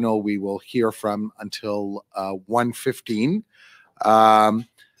panel we will hear from until 1:15.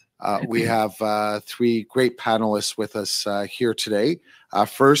 We have three great panelists with us here today.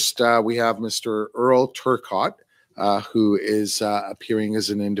 First, we have Mr. Earl Turcotte, who is appearing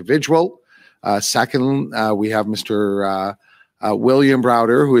as an individual. Second, we have Mr. William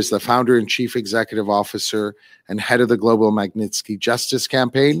Browder, who is the founder and chief executive officer and head of the Global Magnitsky Justice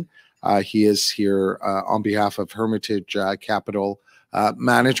Campaign. He is here on behalf of Hermitage Capital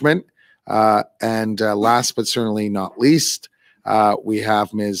Management. And last but certainly not least, we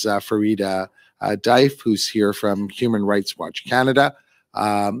have Ms. Farida Daif, who's here from Human Rights Watch Canada.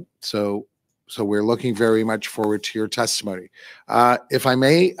 So we're looking very much forward to your testimony. If I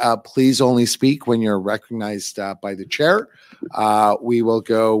may, please only speak when you're recognized by the chair. We will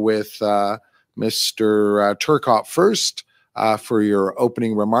go with Mr. Turcotte first for your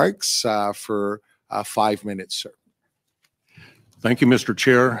opening remarks for 5 minutes, sir. Thank you, Mr.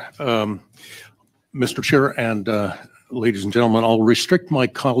 Chair. Mr. Chair and ladies and gentlemen, I'll restrict my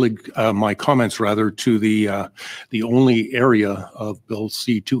comments rather to the only area of Bill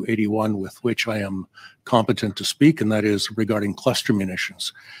C-281 with which I am competent to speak, and that is regarding cluster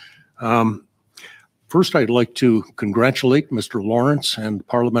munitions. First, I'd like to congratulate Mr. Lawrence and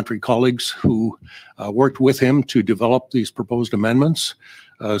parliamentary colleagues who worked with him to develop these proposed amendments.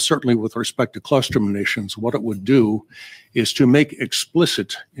 Certainly with respect to cluster munitions, what it would do is to make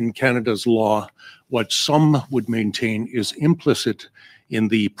explicit in Canada's law what some would maintain is implicit in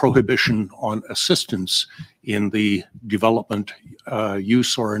the prohibition on assistance in the development,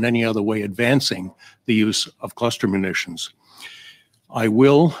 use, or in any other way advancing the use of cluster munitions. I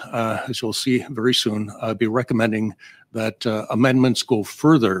will, as you'll see very soon, be recommending that amendments go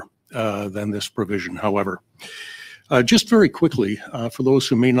further than this provision, however. Just very quickly, for those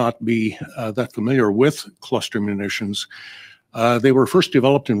who may not be that familiar with cluster munitions, they were first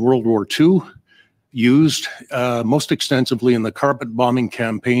developed in World War II, used most extensively in the carpet bombing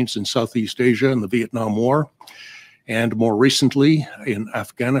campaigns in Southeast Asia and the Vietnam War, and more recently in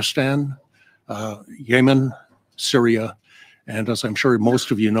Afghanistan, Yemen, Syria, and as I'm sure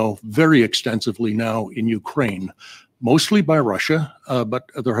most of you know, very extensively now in Ukraine, mostly by Russia, but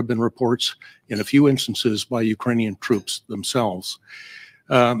there have been reports in a few instances by Ukrainian troops themselves.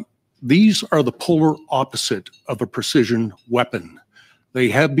 These are the polar opposite of a precision weapon. They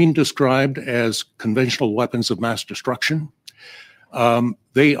have been described as conventional weapons of mass destruction.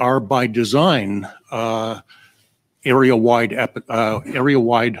 They are by design area-wide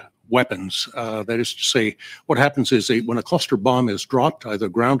weapons. That is to say, what happens is when a cluster bomb is dropped, either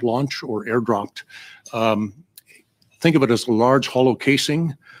ground launch or air dropped, think of it as a large hollow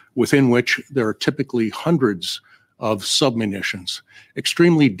casing within which there are typically hundreds of submunitions,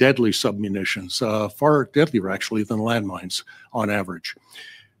 extremely deadly submunitions, far deadlier actually than landmines on average.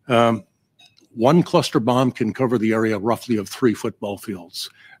 One cluster bomb can cover the area roughly of 3 football fields.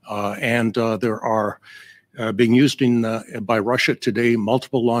 And there are being used by Russia today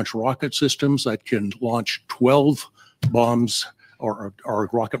multiple launch rocket systems that can launch 12 bombs or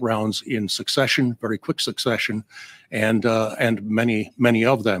rocket rounds in succession, very quick succession, and many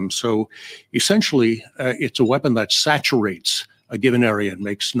of them. So essentially, it's a weapon that saturates a given area and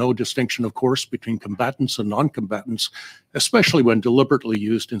makes no distinction, of course, between combatants and non-combatants, especially when deliberately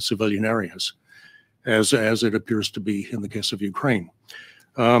used in civilian areas, as it appears to be in the case of Ukraine.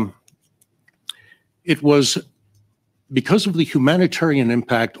 It was because of the humanitarian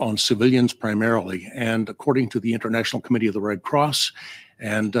impact on civilians primarily, and according to the International Committee of the Red Cross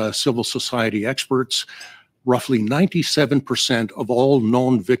and civil society experts, roughly 97% of all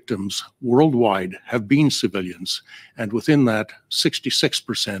known victims worldwide have been civilians, and within that,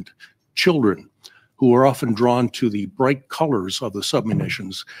 66% children, who are often drawn to the bright colors of the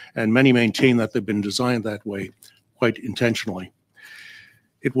submunitions, and many maintain that they've been designed that way quite intentionally.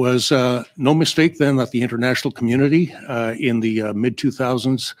 It was no mistake then that the international community in the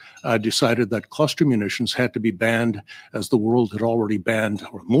mid-2000s decided that cluster munitions had to be banned, as the world had already banned,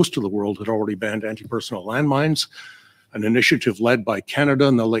 or most of the world had already banned anti-personnel landmines. an initiative led by Canada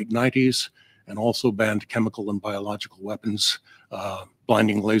in the late 90s, and also banned chemical and biological weapons,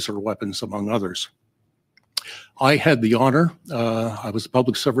 blinding laser weapons, among others. I had the honor, I was a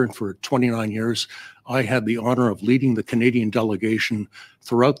public servant for 29 years. I had the honor of leading the Canadian delegation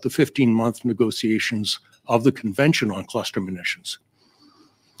throughout the 15-month negotiations of the Convention on Cluster Munitions.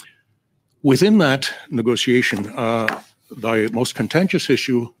 Within that negotiation, the most contentious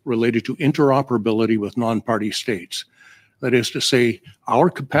issue related to interoperability with non-party states. That is to say, our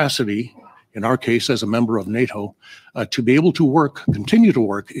capacity, in our case as a member of NATO, to be able to continue to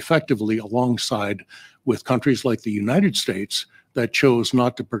work effectively alongside with countries like the United States that chose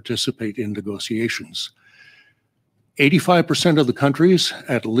not to participate in negotiations. 85% of the countries,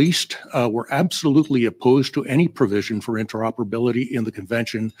 at least, were absolutely opposed to any provision for interoperability in the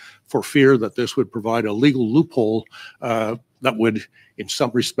convention for fear that this would provide a legal loophole that would, in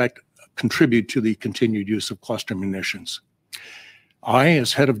some respect, contribute to the continued use of cluster munitions. I,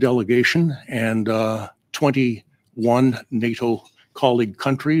 as head of delegation, and 21 NATO colleague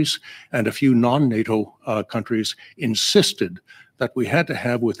countries and a few non-NATO countries insisted that we had to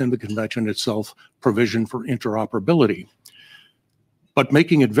have within the convention itself provision for interoperability, but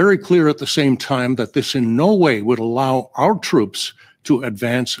making it very clear at the same time that this in no way would allow our troops to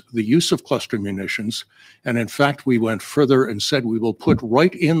advance the use of cluster munitions. And in fact, we went further and said we will put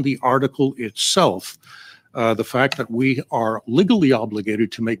right in the article itself the fact that we are legally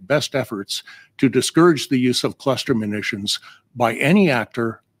obligated to make best efforts to discourage the use of cluster munitions by any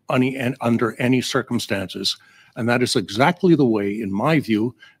actor under any circumstances. And that is exactly the way, in my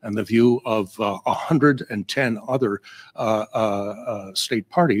view, and the view of 110 other state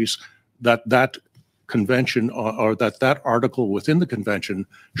parties, that convention or that article within the convention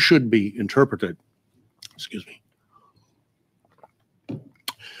should be interpreted. Excuse me.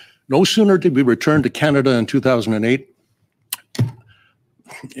 No sooner did we return to Canada in 2008,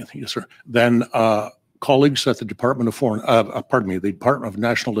 yes, sir, than colleagues at the Department of the Department of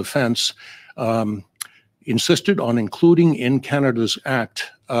National Defense insisted on including in Canada's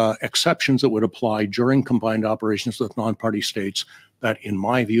Act exceptions that would apply during combined operations with non-party states that, in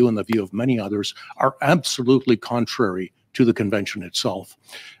my view and the view of many others, are absolutely contrary to the convention itself.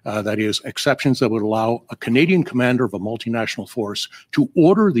 That is, exceptions that would allow a Canadian commander of a multinational force to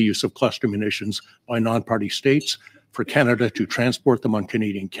order the use of cluster munitions by non-party states, for Canada to transport them on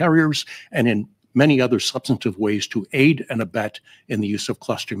Canadian carriers, and in many other substantive ways to aid and abet in the use of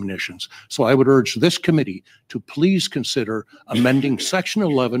cluster munitions. So I would urge this committee to please consider amending Section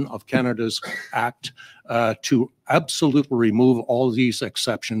 11 of Canada's Act to absolutely remove all these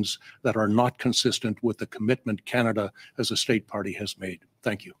exceptions that are not consistent with the commitment Canada as a state party has made.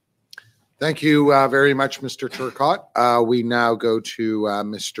 Thank you. Thank you very much, Mr. Turcotte. We now go to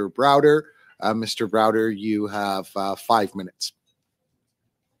Mr. Browder. Mr. Browder, you have 5 minutes.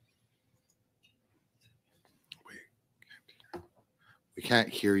 We can't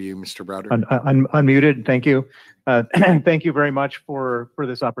hear you, Mr. Browder. Unmuted. Thank you. Thank you very much for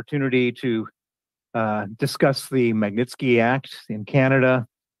this opportunity to discuss the Magnitsky Act in Canada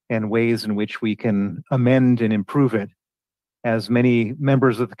and ways in which we can amend and improve it. As many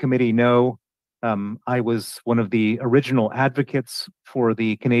members of the committee know, I was one of the original advocates for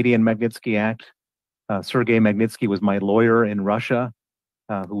the Canadian Magnitsky Act. Sergei Magnitsky was my lawyer in Russia,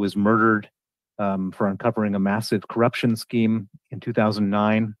 who was murdered for uncovering a massive corruption scheme in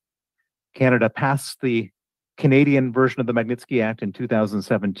 2009. Canada passed the Canadian version of the Magnitsky Act in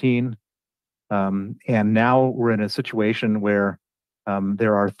 2017. And now we're in a situation where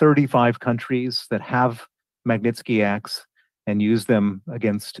there are 35 countries that have Magnitsky Acts and use them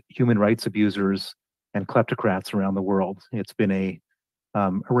against human rights abusers and kleptocrats around the world. It's been a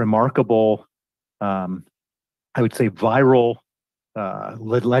remarkable, I would say, viral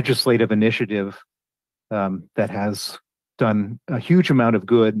legislative initiative that has done a huge amount of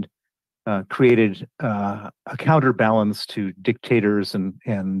good, created a counterbalance to dictators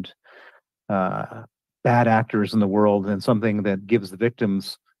and bad actors in the world, and something that gives the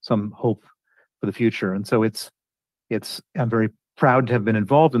victims some hope for the future. And so I'm very proud to have been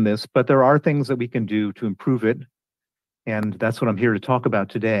involved in this, but there are things that we can do to improve it. And that's what I'm here to talk about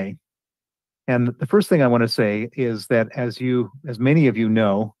today. And the first thing I want to say is that as many of you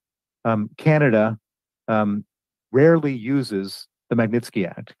know, Canada rarely uses the Magnitsky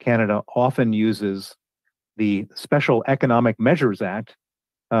Act. Canada often uses the Special Economic Measures Act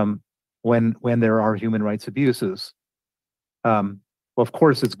when there are human rights abuses. Well, of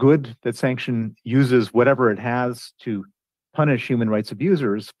course, it's good that sanction uses whatever it has to punish human rights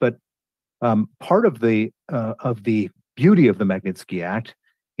abusers, but part of the beauty of the Magnitsky Act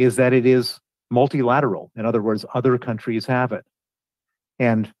is that it is multilateral. In other words, other countries have it.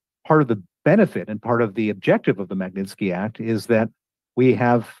 And part of the benefit and part of the objective of the Magnitsky Act is that we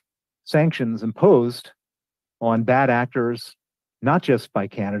have sanctions imposed on bad actors, not just by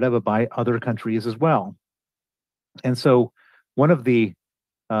Canada, but by other countries as well. And so one of the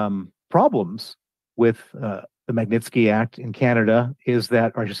problems with the Magnitsky Act in Canada is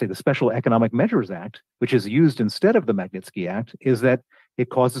that, or I should say the Special Economic Measures Act, which is used instead of the Magnitsky Act, is that it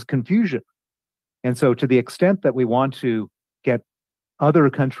causes confusion. And so to the extent that we want to get other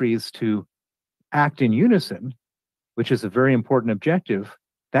countries to act in unison, which is a very important objective,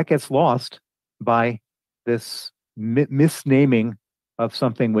 that gets lost by this misnaming of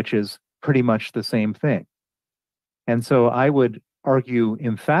something which is pretty much the same thing. And so I would argue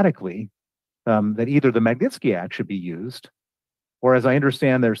emphatically that either the Magnitsky Act should be used, or as I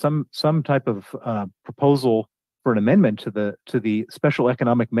understand, there's some type of proposal for an amendment to the Special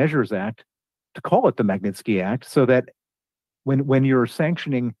Economic Measures Act to call it the Magnitsky Act, so that when you're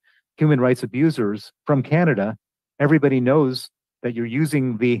sanctioning human rights abusers from Canada, everybody knows that you're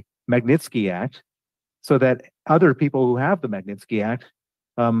using the Magnitsky Act, so that other people who have the Magnitsky Act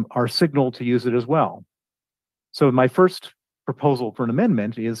are signaled to use it as well. So my first proposal for an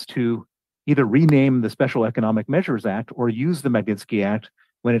amendment is to either rename the Special Economic Measures Act or use the Magnitsky Act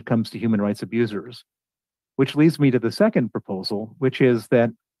when it comes to human rights abusers. Which leads me to the second proposal, which is that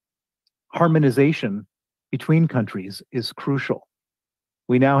harmonization between countries is crucial.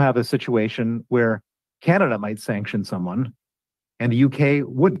 We now have a situation where Canada might sanction someone and the UK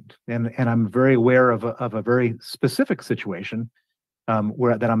wouldn't. And I'm very aware of a very specific situation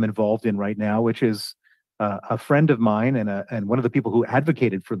that I'm involved in right now, which is a friend of mine and one of the people who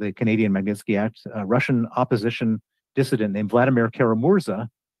advocated for the Canadian Magnitsky Act, a Russian opposition dissident named Vladimir Kara-Murza,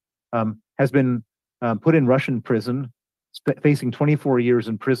 has been put in Russian prison, facing 24 years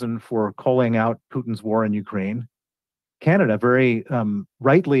in prison for calling out Putin's war in Ukraine. Canada, very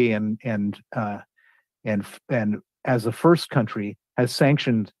rightly and as a first country, has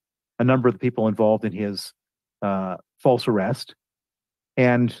sanctioned a number of the people involved in his false arrest.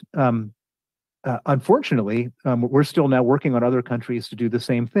 And unfortunately, we're still now working on other countries to do the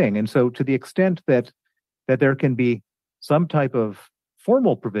same thing. And so to the extent that there can be some type of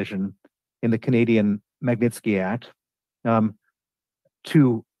formal provision in the Canadian Magnitsky Act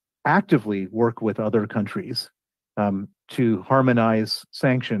to actively work with other countries to harmonize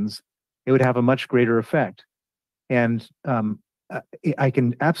sanctions, it would have a much greater effect. And I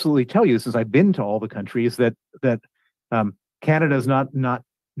can absolutely tell you, since I've been to all the countries, that Canada is not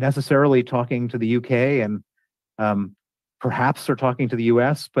necessarily talking to the UK, and perhaps they're talking to the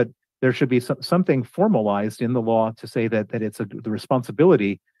US, but there should be something formalized in the law to say that it's the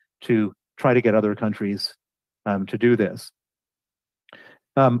responsibility to try to get other countries to do this.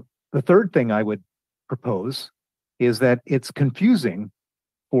 The third thing I would propose is that it's confusing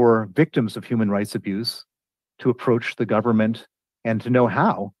for victims of human rights abuse to approach the government and to know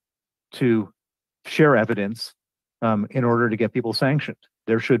how to share evidence in order to get people sanctioned.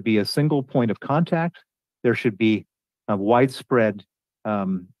 There should be a single point of contact. There should be a widespread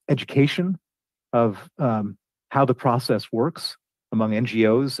education of how the process works among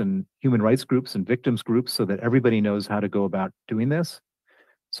NGOs and human rights groups and victims groups, so that everybody knows how to go about doing this,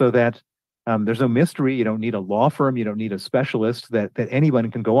 so that there's no mystery. You don't need a law firm. You don't need a specialist, that anyone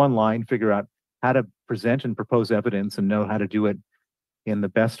can go online, figure out how to present and propose evidence and know how to do it in the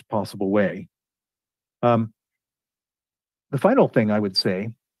best possible way. The final thing I would say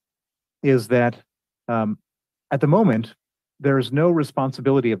is that at the moment, there is no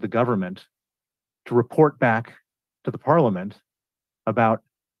responsibility of the government to report back to the parliament about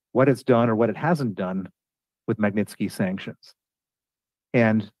what it's done or what it hasn't done with Magnitsky sanctions.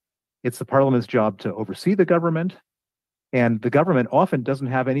 And it's the parliament's job to oversee the government, and the government often doesn't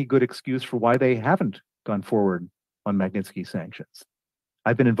have any good excuse for why they haven't gone forward on Magnitsky sanctions.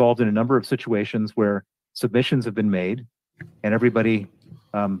 I've been involved in a number of situations where submissions have been made, and everybody,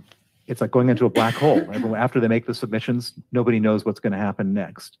 it's like going into a black hole. After they make the submissions, nobody knows what's going to happen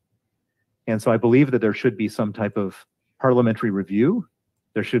next. And so I believe that there should be some type of parliamentary review.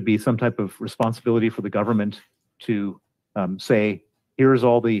 There should be some type of responsibility for the government to say, here's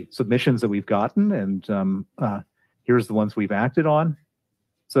all the submissions that we've gotten, and here's the ones we've acted on,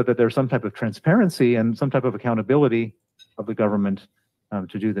 so that there's some type of transparency and some type of accountability of the government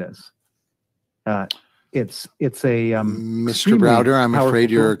to do this. It's a Mr. Browder, I'm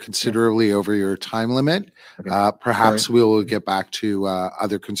afraid you're considerably over your time limit. Okay. Perhaps we will get back to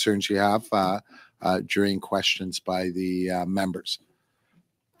other concerns you have during questions by the members.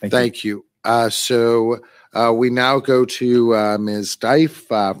 Thank you. So We now go to Ms. Dife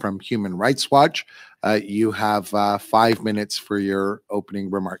from Human Rights Watch. You have 5 minutes for your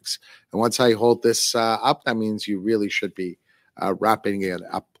opening remarks. And once I hold this up, that means you really should be wrapping it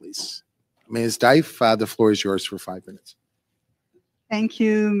up, please. Ms. Dife, the floor is yours for 5 minutes. Thank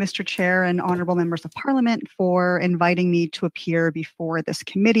you, Mr. Chair and honorable members of Parliament, for inviting me to appear before this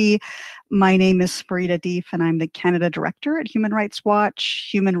committee. My name is Farida Deef, and I'm the Canada Director at Human Rights Watch.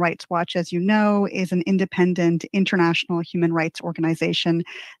 Human Rights Watch, as you know, is an independent international human rights organization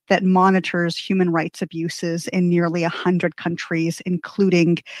that monitors human rights abuses in nearly 100 countries,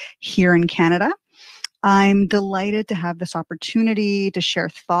 including here in Canada. I'm delighted to have this opportunity to share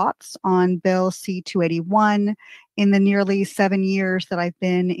thoughts on Bill C-281. In the nearly 7 years that I've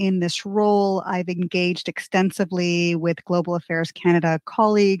been in this role, I've engaged extensively with Global Affairs Canada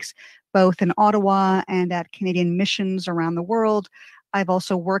colleagues, both in Ottawa and at Canadian missions around the world. I've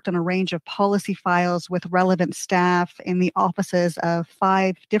also worked on a range of policy files with relevant staff in the offices of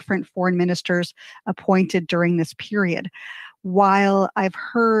 5 different foreign ministers appointed during this period. While I've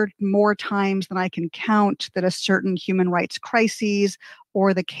heard more times than I can count that a certain human rights crises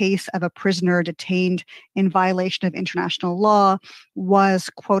or the case of a prisoner detained in violation of international law was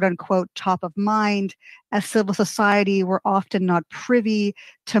quote unquote top of mind, as civil society we're often not privy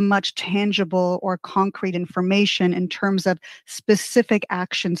to much tangible or concrete information in terms of specific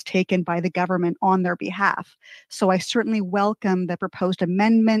actions taken by the government on their behalf. So I certainly welcome the proposed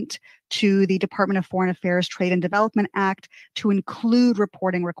amendment to the Department of Foreign Affairs Trade and Development Act to include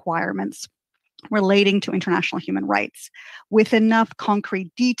reporting requirements relating to international human rights. With enough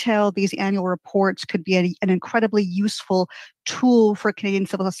concrete detail, these annual reports could be an incredibly useful tool for Canadian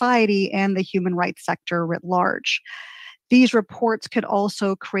civil society and the human rights sector writ large. These reports could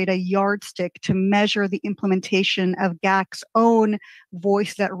also create a yardstick to measure the implementation of GAC's own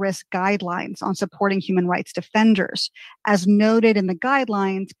Voices at Risk guidelines on supporting human rights defenders. As noted in the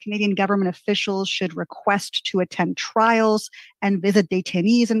guidelines, Canadian government officials should request to attend trials and visit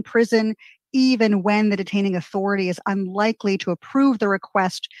detainees in prison, even when the detaining authority is unlikely to approve the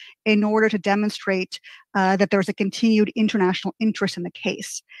request, in order to demonstrate that there's a continued international interest in the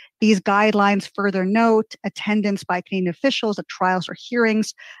case. These guidelines further note attendance by Canadian officials at trials or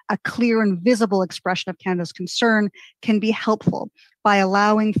hearings. A clear and visible expression of Canada's concern can be helpful by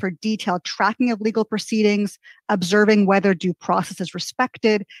allowing for detailed tracking of legal proceedings, observing whether due process is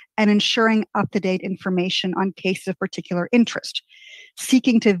respected, and ensuring up-to-date information on cases of particular interest.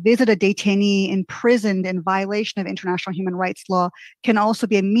 Seeking to visit a detainee imprisoned in violation of international human rights law can also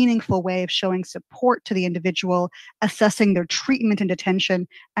be a meaningful way of showing support to the individual, assessing their treatment in detention,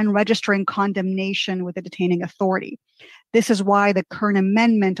 and registering condemnation with the detaining authority. This is why the current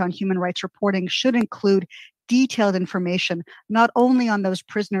amendment on human rights reporting should include detailed information, not only on those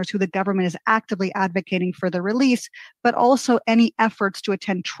prisoners who the government is actively advocating for their release, but also any efforts to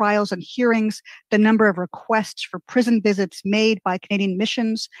attend trials and hearings, the number of requests for prison visits made by Canadian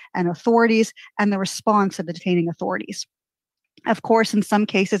missions and authorities, and the response of the detaining authorities. Of course, in some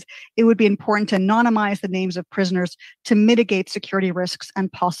cases, it would be important to anonymize the names of prisoners to mitigate security risks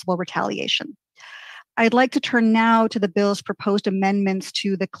and possible retaliation. I'd like to turn now to the bill's proposed amendments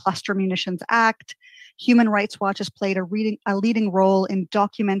to the Cluster Munitions Act. Human Rights Watch has played a leading role in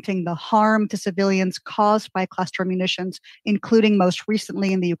documenting the harm to civilians caused by cluster munitions, including most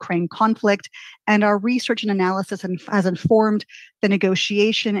recently in the Ukraine conflict, and our research and analysis has informed the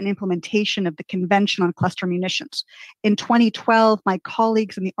negotiation and implementation of the Convention on Cluster Munitions. In 2012, my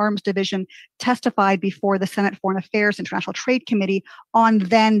colleagues in the Arms Division testified before the Senate Foreign Affairs International Trade Committee on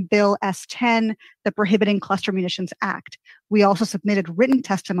then Bill S-10, the Prohibiting Cluster Munitions Act. We also submitted written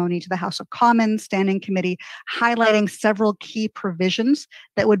testimony to the House of Commons Standing Committee, highlighting several key provisions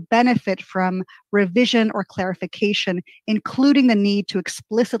that would benefit from revision or clarification, including the need to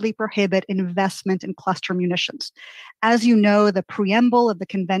explicitly prohibit investment in cluster munitions. As you know, the preamble of the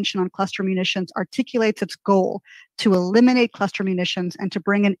Convention on Cluster Munitions articulates its goal to eliminate cluster munitions and to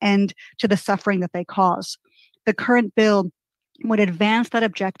bring an end to the suffering that they cause. The current bill would advance that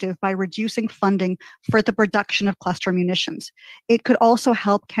objective by reducing funding for the production of cluster munitions. It could also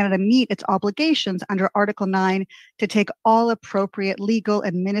help Canada meet its obligations under Article 9 to take all appropriate legal,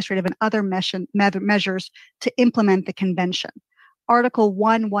 administrative, and other measures to implement the Convention. Article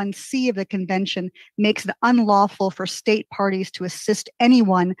 1(1)(c) of the Convention makes it unlawful for state parties to assist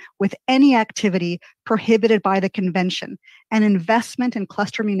anyone with any activity prohibited by the Convention, and investment in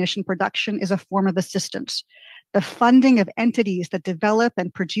cluster munition production is a form of assistance. The funding of entities that develop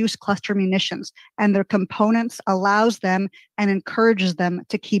and produce cluster munitions and their components allows them and encourages them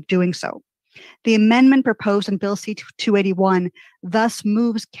to keep doing so. The amendment proposed in Bill C-281 thus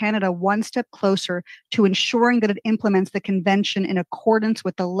moves Canada one step closer to ensuring that it implements the convention in accordance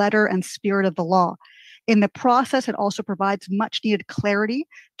with the letter and spirit of the law. In the process, it also provides much needed clarity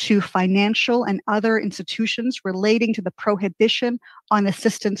to financial and other institutions relating to the prohibition on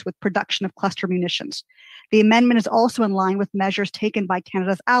assistance with production of cluster munitions. The amendment is also in line with measures taken by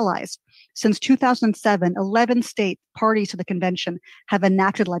Canada's allies. Since 2007, 11 state parties to the convention have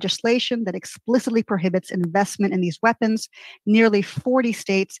enacted legislation that explicitly prohibits investment in these weapons. Nearly 40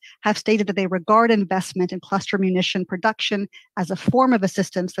 states have stated that they regard investment in cluster munition production as a form of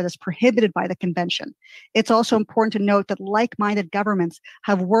assistance that is prohibited by the convention. It's also important to note that like-minded governments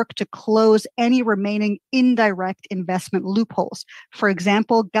have worked to close any remaining indirect investment loopholes. For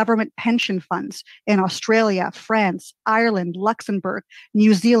example, government pension funds in Australia, France, Ireland, Luxembourg,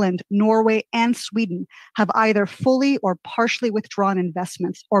 New Zealand, Norway, and Sweden have either fully or partially withdrawn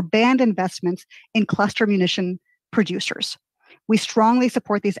investments or banned investments in cluster munition producers. We strongly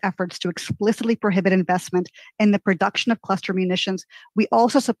support these efforts to explicitly prohibit investment in the production of cluster munitions. We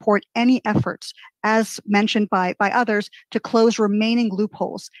also support any efforts, as mentioned by others, to close remaining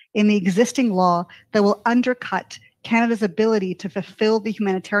loopholes in the existing law that will undercut Canada's ability to fulfill the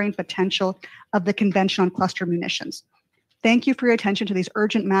humanitarian potential of the Convention on Cluster Munitions. Thank you for your attention to these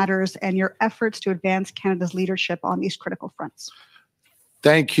urgent matters and your efforts to advance Canada's leadership on these critical fronts.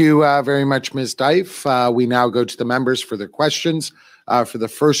 Thank you very much, Ms. Dife. We now go to the members for their questions. For the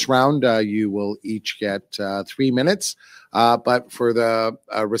first round, you will each get 3 minutes. But for the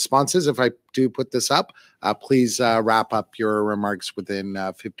responses, if I do put this up, please wrap up your remarks within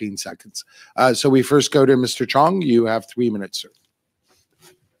 15 seconds. So we first go to Mr. Chong. You have 3 minutes, sir.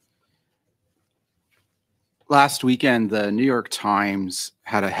 Last weekend, the New York Times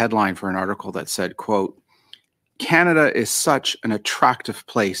had a headline for an article that said, quote, "Canada is such an attractive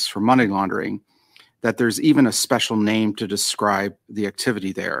place for money laundering that there's even a special name to describe the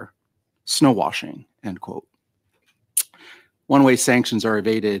activity there, snowwashing," end quote. One way sanctions are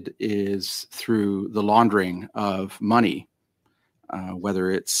evaded is through the laundering of money,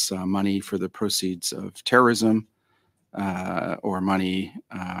 whether it's money for the proceeds of terrorism or money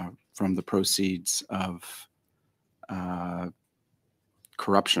from the proceeds of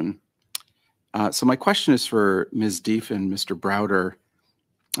corruption. So my question is for Ms. Dief and Mr. Browder.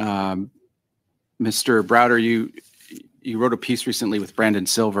 Mr. Browder, you wrote a piece recently with Brandon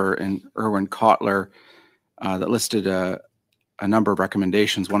Silver and Erwin Kotler that listed a number of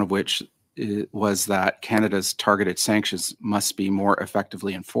recommendations, one of which was that Canada's targeted sanctions must be more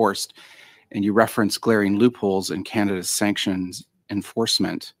effectively enforced. And you referenced glaring loopholes in Canada's sanctions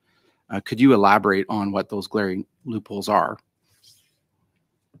enforcement. Could you elaborate on what those glaring loopholes are?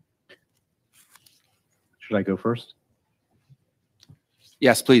 Should I go first?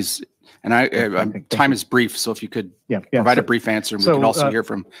 Yes, please. And time is brief, so if you could provide a brief answer, and we can also hear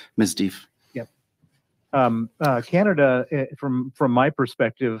from Ms. Dief. Canada, from my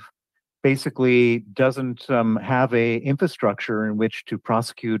perspective, basically doesn't have a infrastructure in which to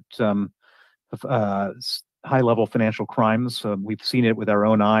prosecute high-level financial crimes. We've seen it with our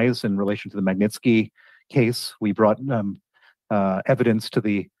own eyes in relation to the Magnitsky case. We brought evidence to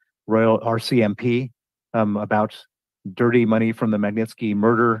the Royal RCMP about dirty money from the Magnitsky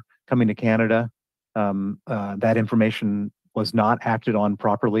murder coming to Canada. That information was not acted on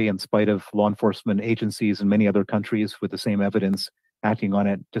properly in spite of law enforcement agencies in many other countries with the same evidence acting on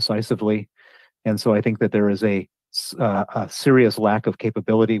it decisively. And so I think that there is a serious lack of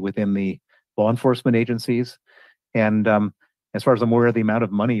capability within the law enforcement agencies. And as far as I'm aware, the amount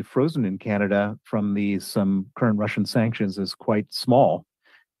of money frozen in Canada from these current Russian sanctions is quite small,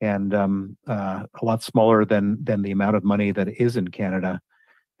 and a lot smaller than the amount of money that is in Canada.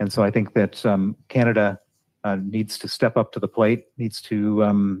 And so I think that Canada needs to step up to the plate, needs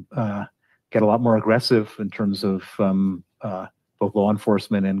to get a lot more aggressive in terms of both law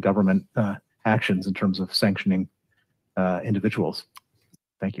enforcement and government actions in terms of sanctioning individuals.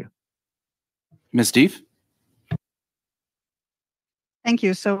 Thank you. Ms. Dief? Thank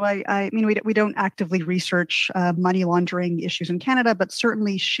you. So I mean, we don't actively research money laundering issues in Canada, but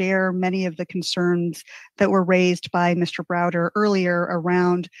certainly share many of the concerns that were raised by Mr. Browder earlier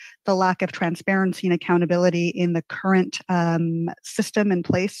around the lack of transparency and accountability in the current system in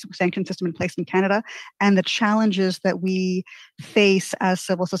place, sanction system in place in Canada, and the challenges that we face as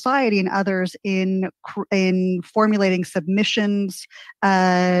civil society and others in formulating submissions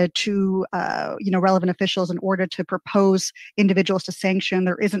to relevant officials in order to propose individuals to sanction.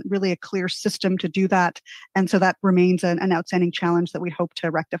 There isn't really a clear system to do that, and so that remains an outstanding challenge that we hope to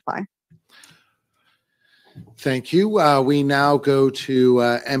rectify. Thank you. We now go to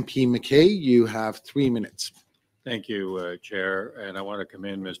MP McKay. You have 3 minutes. Thank you, Chair. And I want to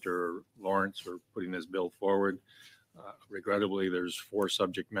commend Mr. Lawrence for putting this bill forward. Regrettably, there's 4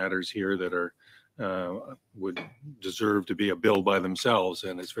 subject matters here that are would deserve to be a bill by themselves,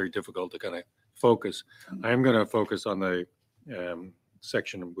 and it's very difficult to kind of focus. I'm going to focus on the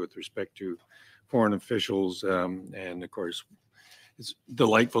section with respect to foreign officials, and of course, it's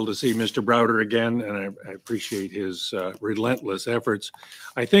delightful to see Mr. Browder again, and I appreciate his relentless efforts.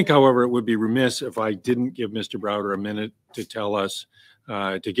 I think, however, it would be remiss if I didn't give Mr. Browder a minute to tell us,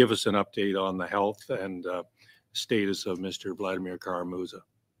 to give us an update on the health and status of Mr. Vladimir Kara-Murza.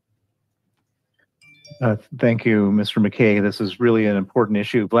 Thank you, Mr. McKay. This is really an important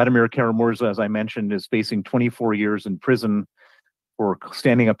issue. Vladimir Kara-Murza, as I mentioned, is facing 24 years in prison for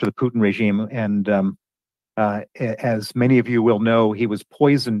standing up to the Putin regime. And as many of you will know, he was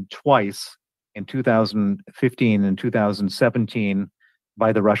poisoned twice in 2015 and 2017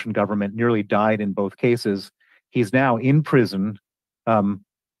 by the Russian government, nearly died in both cases. He's now in prison. The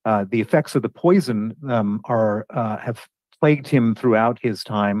effects of the poison have plagued him throughout his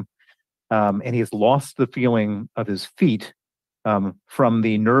time. And he has lost the feeling of his feet from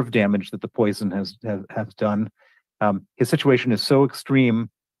the nerve damage that the poison has done. His situation is so extreme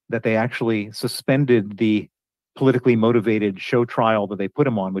that they actually suspended the politically motivated show trial that they put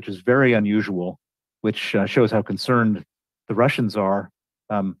him on, which is very unusual, which shows how concerned the Russians are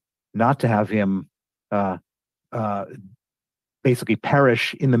not to have him basically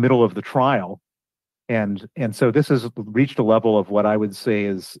perish in the middle of the trial. And so this has reached a level of what I would say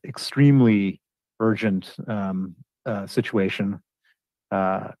is extremely urgent situation.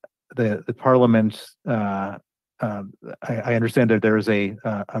 The Parliament, I understand that there is a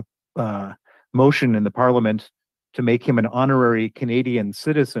motion in the Parliament to make him an honorary Canadian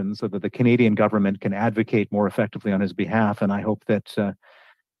citizen so that the Canadian government can advocate more effectively on his behalf. And I hope that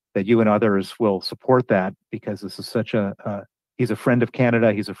that you and others will support that, because this is such he's a friend of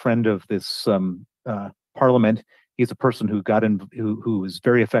Canada. He's a friend of this Parliament. He's a person who who is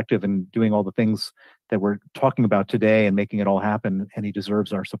very effective in doing all the things that we're talking about today and making it all happen, and he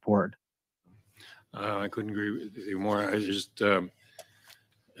deserves our support. I couldn't agree with you more. I just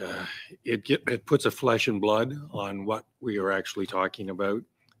it puts a flesh and blood on what we are actually talking about,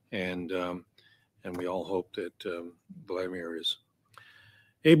 and we all hope that Vladimir is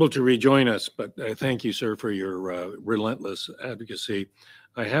able to rejoin us. But thank you, sir, for your relentless advocacy.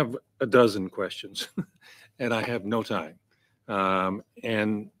 I have a dozen questions, and I have no time.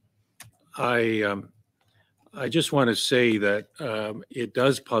 And I just want to say that it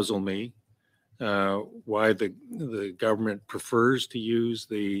does puzzle me why the government prefers to use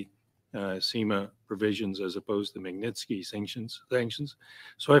the CIMA provisions as opposed to Magnitsky sanctions.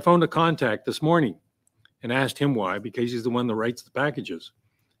 So I phoned a contact this morning and asked him why, because he's the one that writes the packages,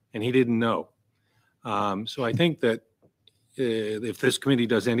 and he didn't know. So I think that if this committee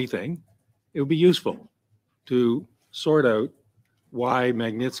does anything, it would be useful to sort out why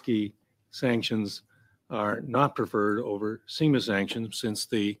Magnitsky sanctions are not preferred over CIMA sanctions, since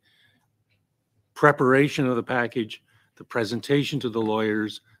the preparation of the package, the presentation to the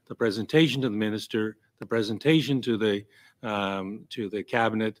lawyers, the presentation to the minister, the presentation to the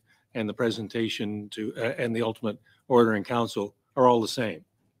cabinet, and the presentation to and the ultimate order in council are all the same.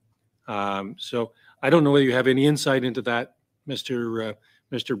 So I don't know whether you have any insight into that, Mr.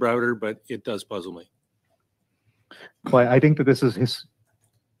 Browder, but it does puzzle me. Well, I think that this is his.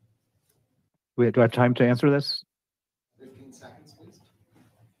 Do I have time to answer this? 15 seconds, please.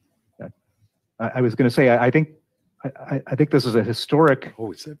 I was going to say, I think this is a historic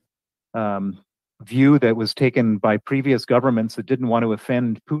view that was taken by previous governments that didn't want to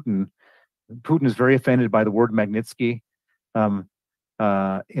offend Putin. Putin is very offended by the word Magnitsky. In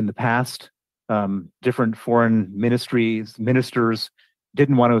the past, different foreign ministers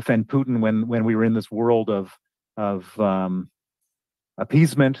didn't want to offend Putin when we were in this world of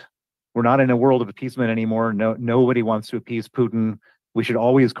appeasement. We're not in a world of appeasement anymore. Nobody wants to appease Putin. We should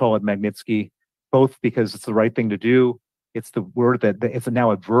always call it Magnitsky, both because it's the right thing to do. It's the word that it's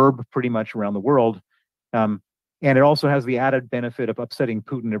now a verb pretty much around the world. And it also has the added benefit of upsetting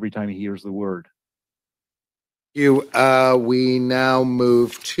Putin every time he hears the word. We now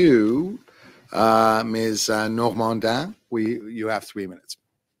move to Ms. Normandin. You have 3 minutes.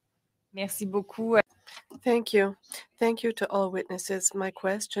 Merci beaucoup. Thank you. Thank you to all witnesses. My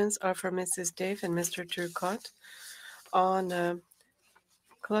questions are for Mrs. Dave and Mr. Turcotte on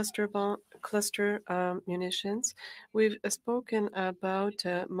cluster munitions. We've spoken about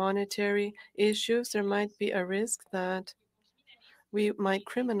monetary issues. There might be a risk that we might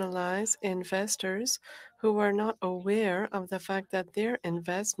criminalize investors who are not aware of the fact that their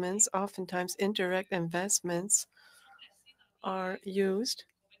investments, oftentimes indirect investments, are used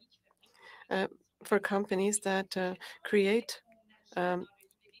for companies that create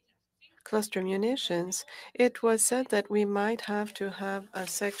cluster munitions. It was said that we might have to have a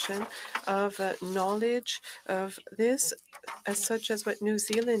section of knowledge of this, such as what New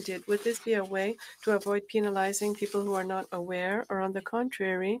Zealand did. Would this be a way to avoid penalizing people who are not aware, or on the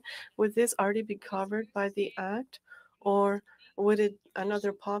contrary, would this already be covered by the Act, or would it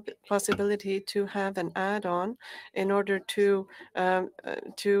another possibility to have an add-on in order to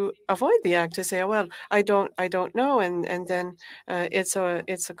avoid the Act, to say, oh, well, I don't know, and then it's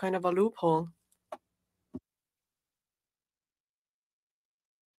a kind of a loophole.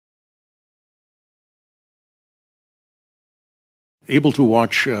 Able to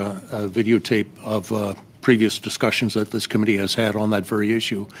watch a videotape of previous discussions that this committee has had on that very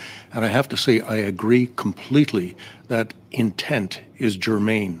issue. And I have to say, I agree completely that intent is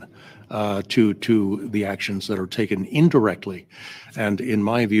germane to the actions that are taken indirectly. And in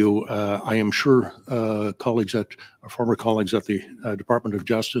my view, I am sure former colleagues at the Department of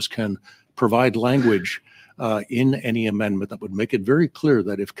Justice can provide language in any amendment that would make it very clear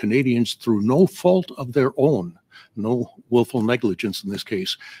that if Canadians, through no fault of their own, no willful negligence in this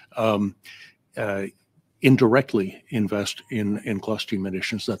case, indirectly invest in cluster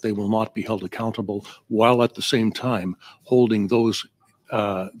munitions, that they will not be held accountable, while at the same time holding those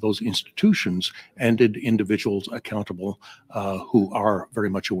institutions and individuals accountable who are very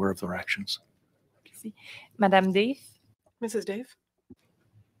much aware of their actions. Madame Dave. Mrs. Dave.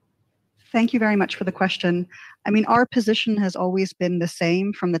 Thank you very much for the question. I mean, our position has always been the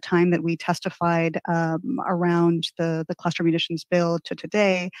same from the time that we testified around the cluster munitions bill to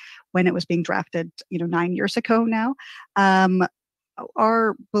today, when it was being drafted, 9 years ago now.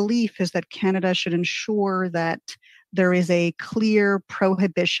 Our belief is that Canada should ensure that there is a clear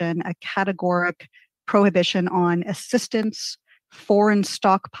prohibition, a categoric prohibition on assistance, foreign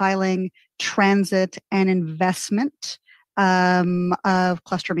stockpiling, transit, and investment of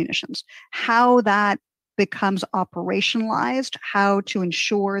cluster munitions. How that becomes operationalized, how to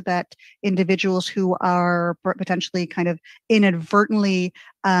ensure that individuals who are potentially kind of inadvertently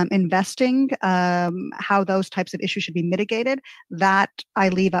investing, how those types of issues should be mitigated, that I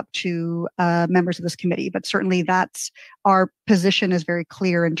leave up to members of this committee. But certainly that's our position is very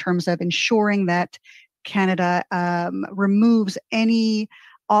clear in terms of ensuring that Canada removes any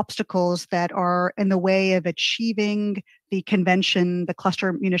obstacles that are in the way of achieving the convention, the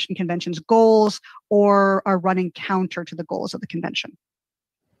Cluster Munition Convention's goals, or are running counter to the goals of the convention.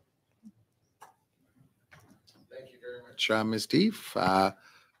 Thank you very much, Ms. Deef.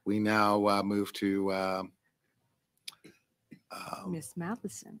 We now move to Ms.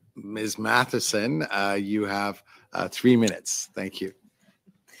 Matheson. Ms. Matheson. You have 3 minutes. Thank you.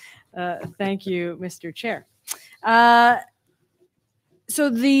 Thank you, Mr. Chair. So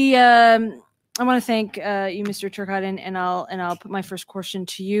I want to thank you, Mr. Turcotte, and I'll put my first question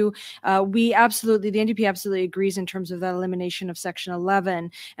to you. The NDP absolutely agrees in terms of that elimination of Section 11,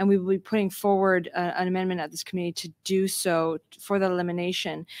 and we will be putting forward an amendment at this committee to do so for that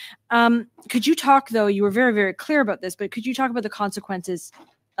elimination. Could you talk, though, you were very, very clear about this, but could you talk about the consequences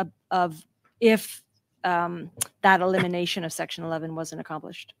of if that elimination of Section 11 wasn't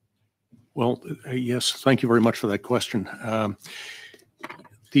accomplished? Well, yes, thank you very much for that question.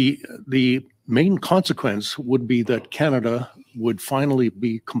 The main consequence would be that Canada would finally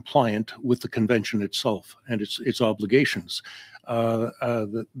be compliant with the convention itself and its obligations.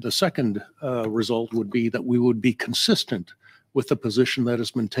 The second result would be that we would be consistent with the position that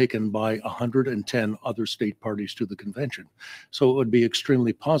has been taken by 110 other state parties to the convention. So it would be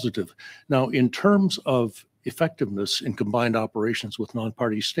extremely positive. Now, in terms of effectiveness in combined operations with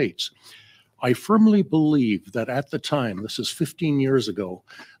non-party states, I firmly believe that at the time, this is 15 years ago,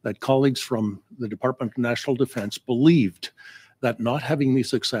 that colleagues from the Department of National Defense believed that not having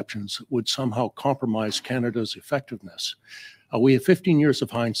these exceptions would somehow compromise Canada's effectiveness. We have 15 years of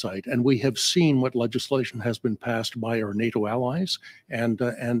hindsight, and we have seen what legislation has been passed by our NATO allies and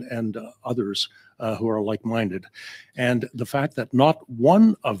others who are like-minded. And the fact that not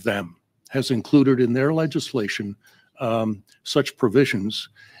one of them has included in their legislation such provisions,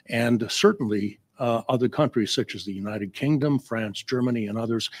 and certainly other countries such as the United Kingdom, France, Germany, and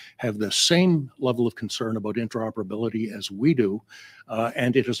others have the same level of concern about interoperability as we do,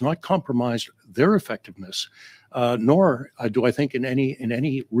 and it has not compromised their effectiveness. nor do I think in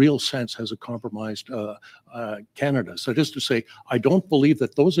any real sense has it compromised Canada. So just to say, I don't believe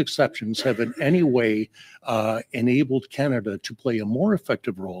that those exceptions have in any way enabled Canada to play a more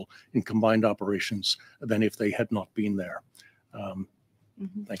effective role in combined operations than if they had not been there.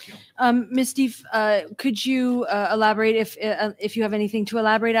 Thank you. Ms. Deef, could you elaborate if you have anything to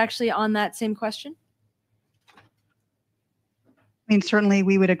elaborate actually on that same question? I mean, certainly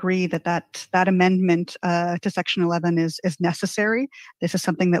we would agree that that amendment to Section 11 is necessary. This is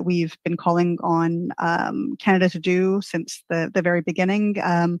something that we've been calling on Canada to do since the very beginning.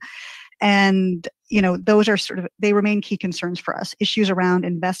 And, you know, those are they remain key concerns for us. Issues around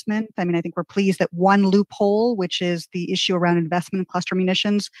investment. I mean, I think we're pleased that one loophole, which is the issue around investment in cluster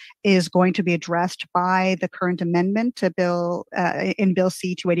munitions, is going to be addressed by the current amendment to Bill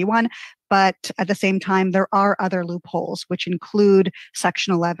C-281. But at the same time, there are other loopholes, which include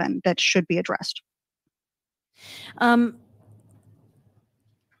Section 11, that should be addressed. Mr.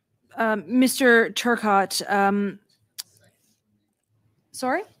 Turcotte,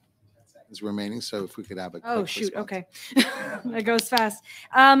 sorry? Is remaining, so if we could have a oh quick shoot response. Okay. That goes fast.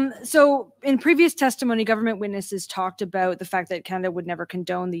 So in previous testimony, government witnesses talked about the fact that Canada would never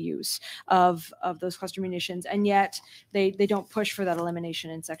condone the use of those cluster munitions, and yet they don't push for that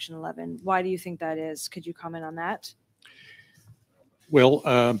elimination in Section 11. Why do you think that is? Could you comment on that?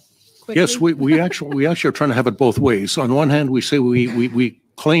 Well, yes, we actually are trying to have it both ways. On one hand, we say we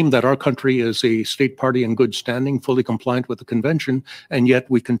claim that our country is a state party in good standing, fully compliant with the convention, and yet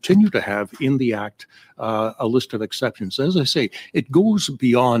we continue to have in the act a list of exceptions. As I say, it goes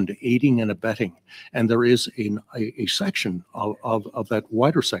beyond aiding and abetting, and there is a section of that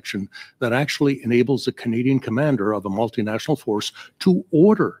wider section that actually enables the Canadian commander of a multinational force to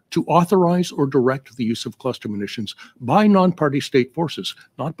authorize or direct the use of cluster munitions by non-party state forces,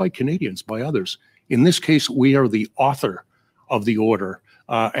 not by Canadians, by others. In this case, we are the author of the order,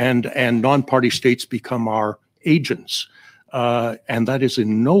 and non-party states become our agents. And that is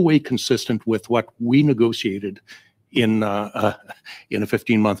in no way consistent with what we negotiated in a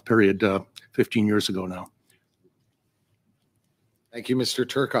 15-month period 15 years ago now. Thank you, Mr.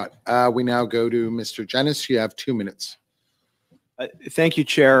 Turcotte. We now go to Mr. Jennings. You have 2 minutes. Thank you,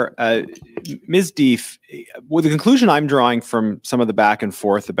 Chair. Ms. Deef, well, the conclusion I'm drawing from some of the back and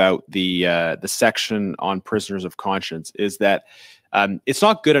forth about the section on prisoners of conscience is that it's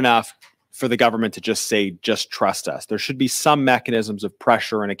not good enough for the government to just say, just trust us. There should be some mechanisms of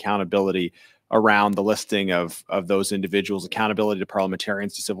pressure and accountability around the listing of those individuals, accountability to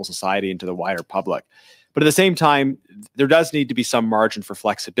parliamentarians, to civil society, and to the wider public. But at the same time, there does need to be some margin for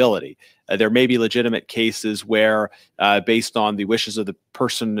flexibility. There may be legitimate cases where, based on the wishes of the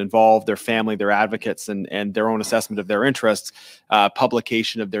person involved, their family, their advocates, and their own assessment of their interests,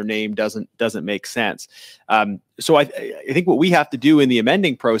 publication of their name doesn't make sense. So I think what we have to do in the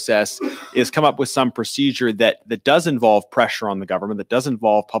amending process is come up with some procedure that does involve pressure on the government, that does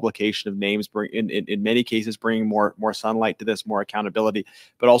involve publication of names, in many cases bringing more sunlight to this, more accountability,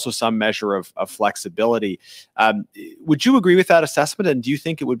 but also some measure of flexibility. Would you agree with that assessment? And do you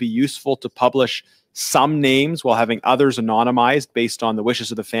think it would be useful to publish some names while having others anonymized based on the wishes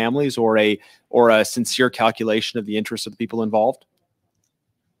of the families, or a sincere calculation of the interests of the people involved?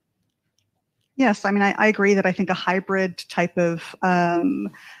 Yes, I mean, I agree that I think a hybrid type of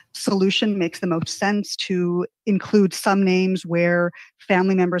solution makes the most sense, to include some names where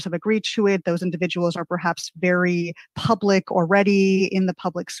family members have agreed to it. Those individuals are perhaps very public already in the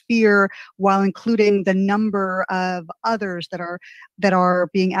public sphere, while including the number of others that are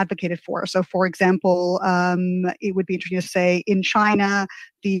being advocated for. So, for example, it would be interesting to say in China,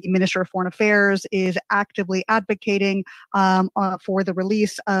 the Minister of Foreign Affairs is actively advocating for the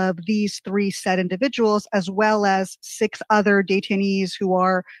release of these 3 said individuals, as well as 6 other detainees who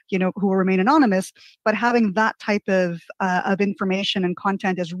will remain anonymous. But having that type of information and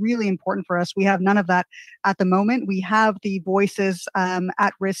content is really important for us. We have none of that at the moment. We have the Voices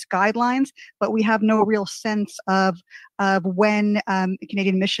at Risk guidelines, but we have no real sense of when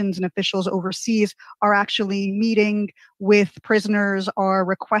Canadian missions and officials overseas are actually meeting with prisoners, are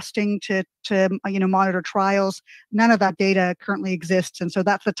requesting to monitor trials. None of that data currently exists, and so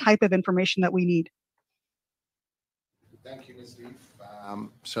that's the type of information that we need. Thank you, Ms. Deef.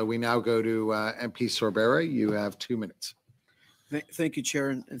 So we now go to MP Sorbara. You have 2 minutes. Thank you, Chair,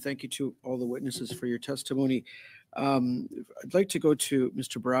 and thank you to all the witnesses for your testimony. I'd like to go to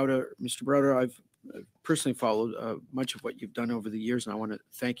Mr. Browder. Mr. Browder, I've personally followed much of what you've done over the years, and I want to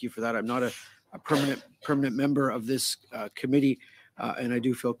thank you for that. I'm not a permanent member of this committee, and I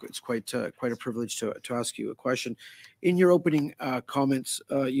do feel it's quite a privilege to ask you a question. In your opening comments,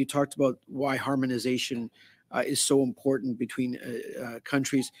 you talked about why harmonization is so important between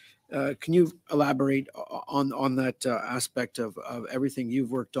countries. Can you elaborate on that aspect of everything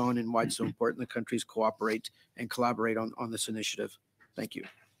you've worked on and why it's so important the countries cooperate and collaborate on this initiative? Thank you.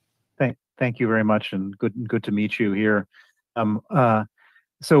 Thank you very much, and good to meet you here.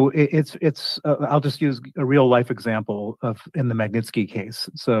 So I'll just use a real life example in the Magnitsky case.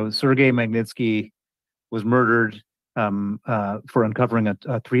 So Sergei Magnitsky was murdered for uncovering a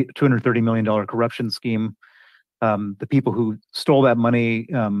 $230 million corruption scheme. The people who stole that money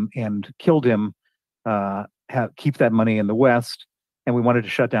and killed him keep that money in the West, and we wanted to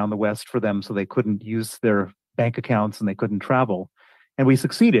shut down the West for them so they couldn't use their bank accounts and they couldn't travel. And we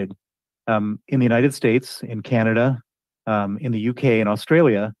succeeded in the United States, in Canada, in the UK and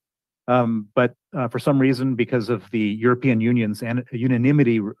Australia. But for some reason, because of the European Union's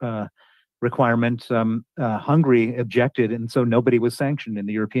unanimity requirement, Hungary objected, and so nobody was sanctioned in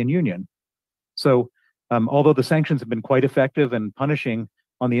the European Union. So although the sanctions have been quite effective and punishing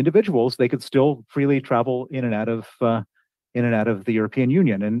on the individuals, they could still freely travel in and out of the European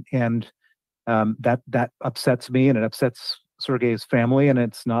Union, and that upsets me, and it upsets Sergei's family, and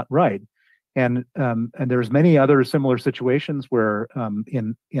it's not right. And there's many other similar situations where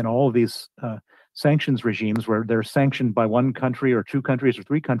in all of these sanctions regimes where they're sanctioned by one country or two countries or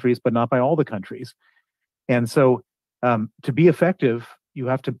three countries, but not by all the countries. And so to be effective, you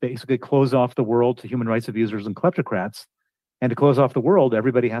have to basically close off the world to human rights abusers and kleptocrats. And to close off the world,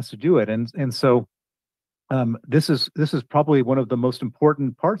 everybody has to do it. And so this is probably one of the most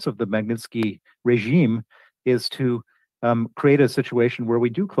important parts of the Magnitsky regime, is to create a situation where we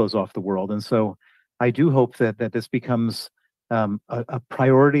do close off the world. And so I do hope that this becomes a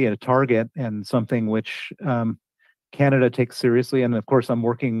priority and a target, and something which Canada takes seriously. And of course, I'm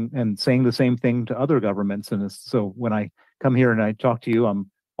working and saying the same thing to other governments. And so when I come here and I talk to you, I'm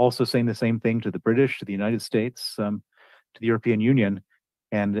also saying the same thing to the British, to the United States, to the European Union.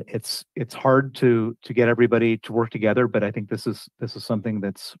 And it's hard to get everybody to work together, but I think this is something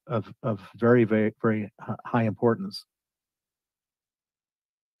that's of very, very, very high importance.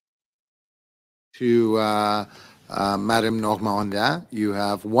 To Madame Normandin, you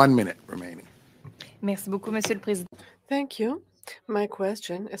have 1 minute remaining. Merci beaucoup, Monsieur le Président. Thank you. My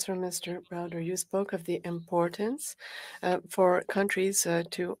question is from Mr. Browder. You spoke of the importance for countries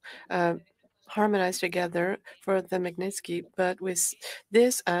to harmonize together for the Magnitsky, but with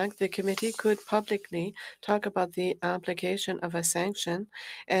this act, the committee could publicly talk about the application of a sanction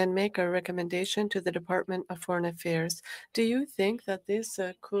and make a recommendation to the Department of Foreign Affairs. Do you think that this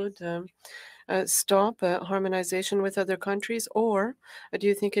could stop harmonization with other countries, or do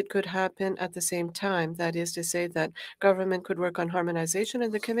you think it could happen at the same time? That is to say that government could work on harmonization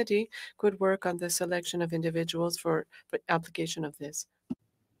and the committee could work on the selection of individuals for application of this.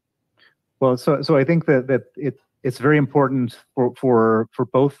 Well, so I think that it's very important for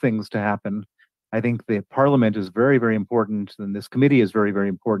both things to happen. I think the Parliament is very, very important, and this committee is very, very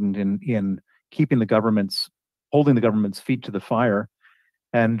important in keeping holding the government's feet to the fire.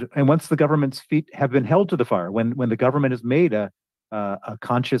 And once the government's feet have been held to the fire, when the government has made a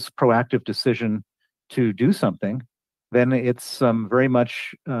conscious, proactive decision to do something, then it's very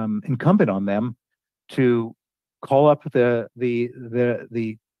much incumbent on them to call up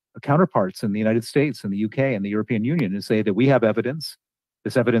the counterparts in the United States and the UK and the European Union and say that we have evidence.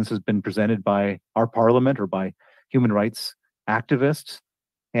 This evidence has been presented by our parliament or by human rights activists,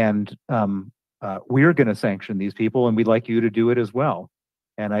 and we're going to sanction these people, and we'd like you to do it as well.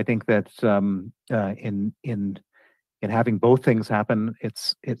 And I think that in having both things happen,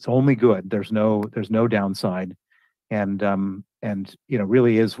 it's only good. There's no downside, and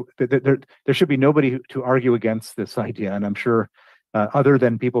really is there should be nobody to argue against this idea. And I'm sure other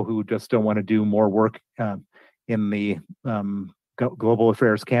than people who just don't want to do more work in the Global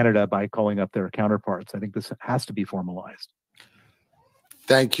Affairs Canada by calling up their counterparts, I think this has to be formalized.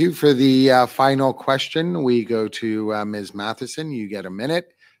 Thank you. For the final question, we go to Ms. Matheson. You get a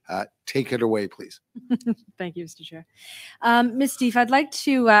minute. Take it away, please. Thank you, Mr. Chair. Ms. Deef, I'd like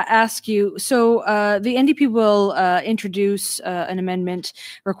to ask you, so the NDP will introduce an amendment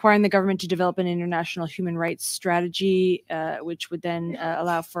requiring the government to develop an international human rights strategy, which would then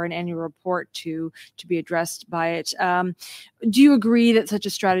allow for an annual report to be addressed by it. Do you agree that such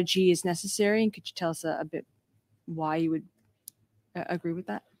a strategy is necessary? And could you tell us a bit why you would agree with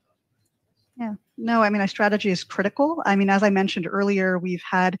that? Yeah, No, I mean, our strategy is critical. I mean, as I mentioned earlier, we've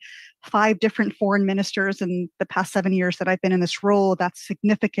had 5 different foreign ministers in the past 7 years that I've been in this role. That's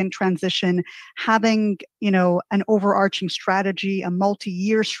significant transition. Having, an overarching strategy, a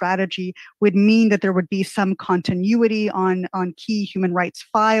multi-year strategy would mean that there would be some continuity on key human rights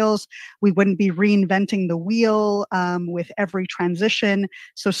files. We wouldn't be reinventing the wheel with every transition.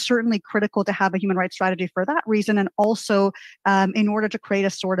 So certainly critical to have a human rights strategy for that reason. And also in order to create a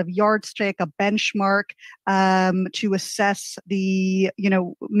sort of yardstick, a benchmark to assess the,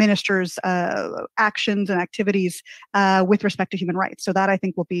 ministers' actions and activities with respect to human rights. So that I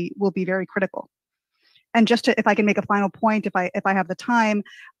think will be very critical. And just if I can make a final point, if I have the time,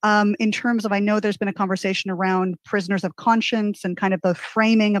 in terms of, I know there's been a conversation around prisoners of conscience and kind of the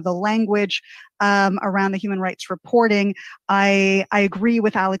framing of the language around the human rights reporting. I agree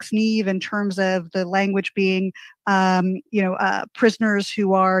with Alex Neve in terms of the language being, prisoners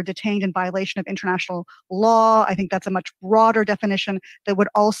who are detained in violation of international law. I think that's a much broader definition that would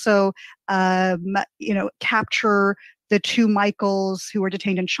also, capture the 2 Michaels who were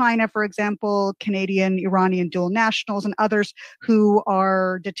detained in China, for example, Canadian, Iranian dual nationals, and others who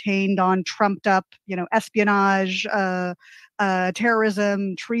are detained on trumped up, espionage,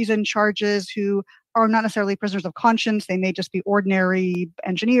 terrorism, treason charges, who are not necessarily prisoners of conscience. They may just be ordinary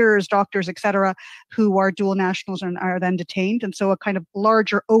engineers, doctors, etc., who are dual nationals and are then detained. And so a kind of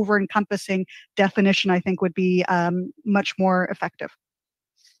larger, over-encompassing definition, I think, would be much more effective.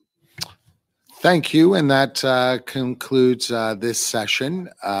 Thank you. And that concludes this session.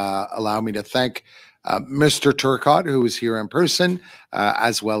 Allow me to thank Mr. Turcotte, who was here in person,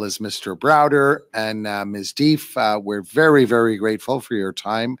 as well as Mr. Browder and Ms. Deef. We're very, very grateful for your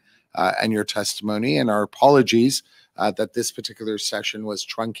time and your testimony, and our apologies that this particular session was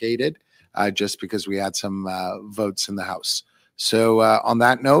truncated just because we had some votes in the House. So on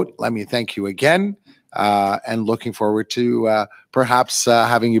that note, let me thank you again. And looking forward to perhaps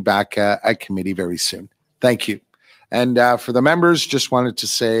having you back at committee very soon. Thank you. And for the members, just wanted to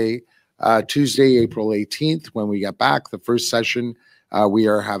say Tuesday, April 18th, when we get back, the first session, we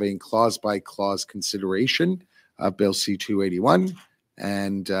are having clause by clause consideration of Bill C-281,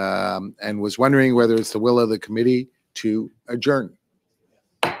 and was wondering whether it's the will of the committee to adjourn.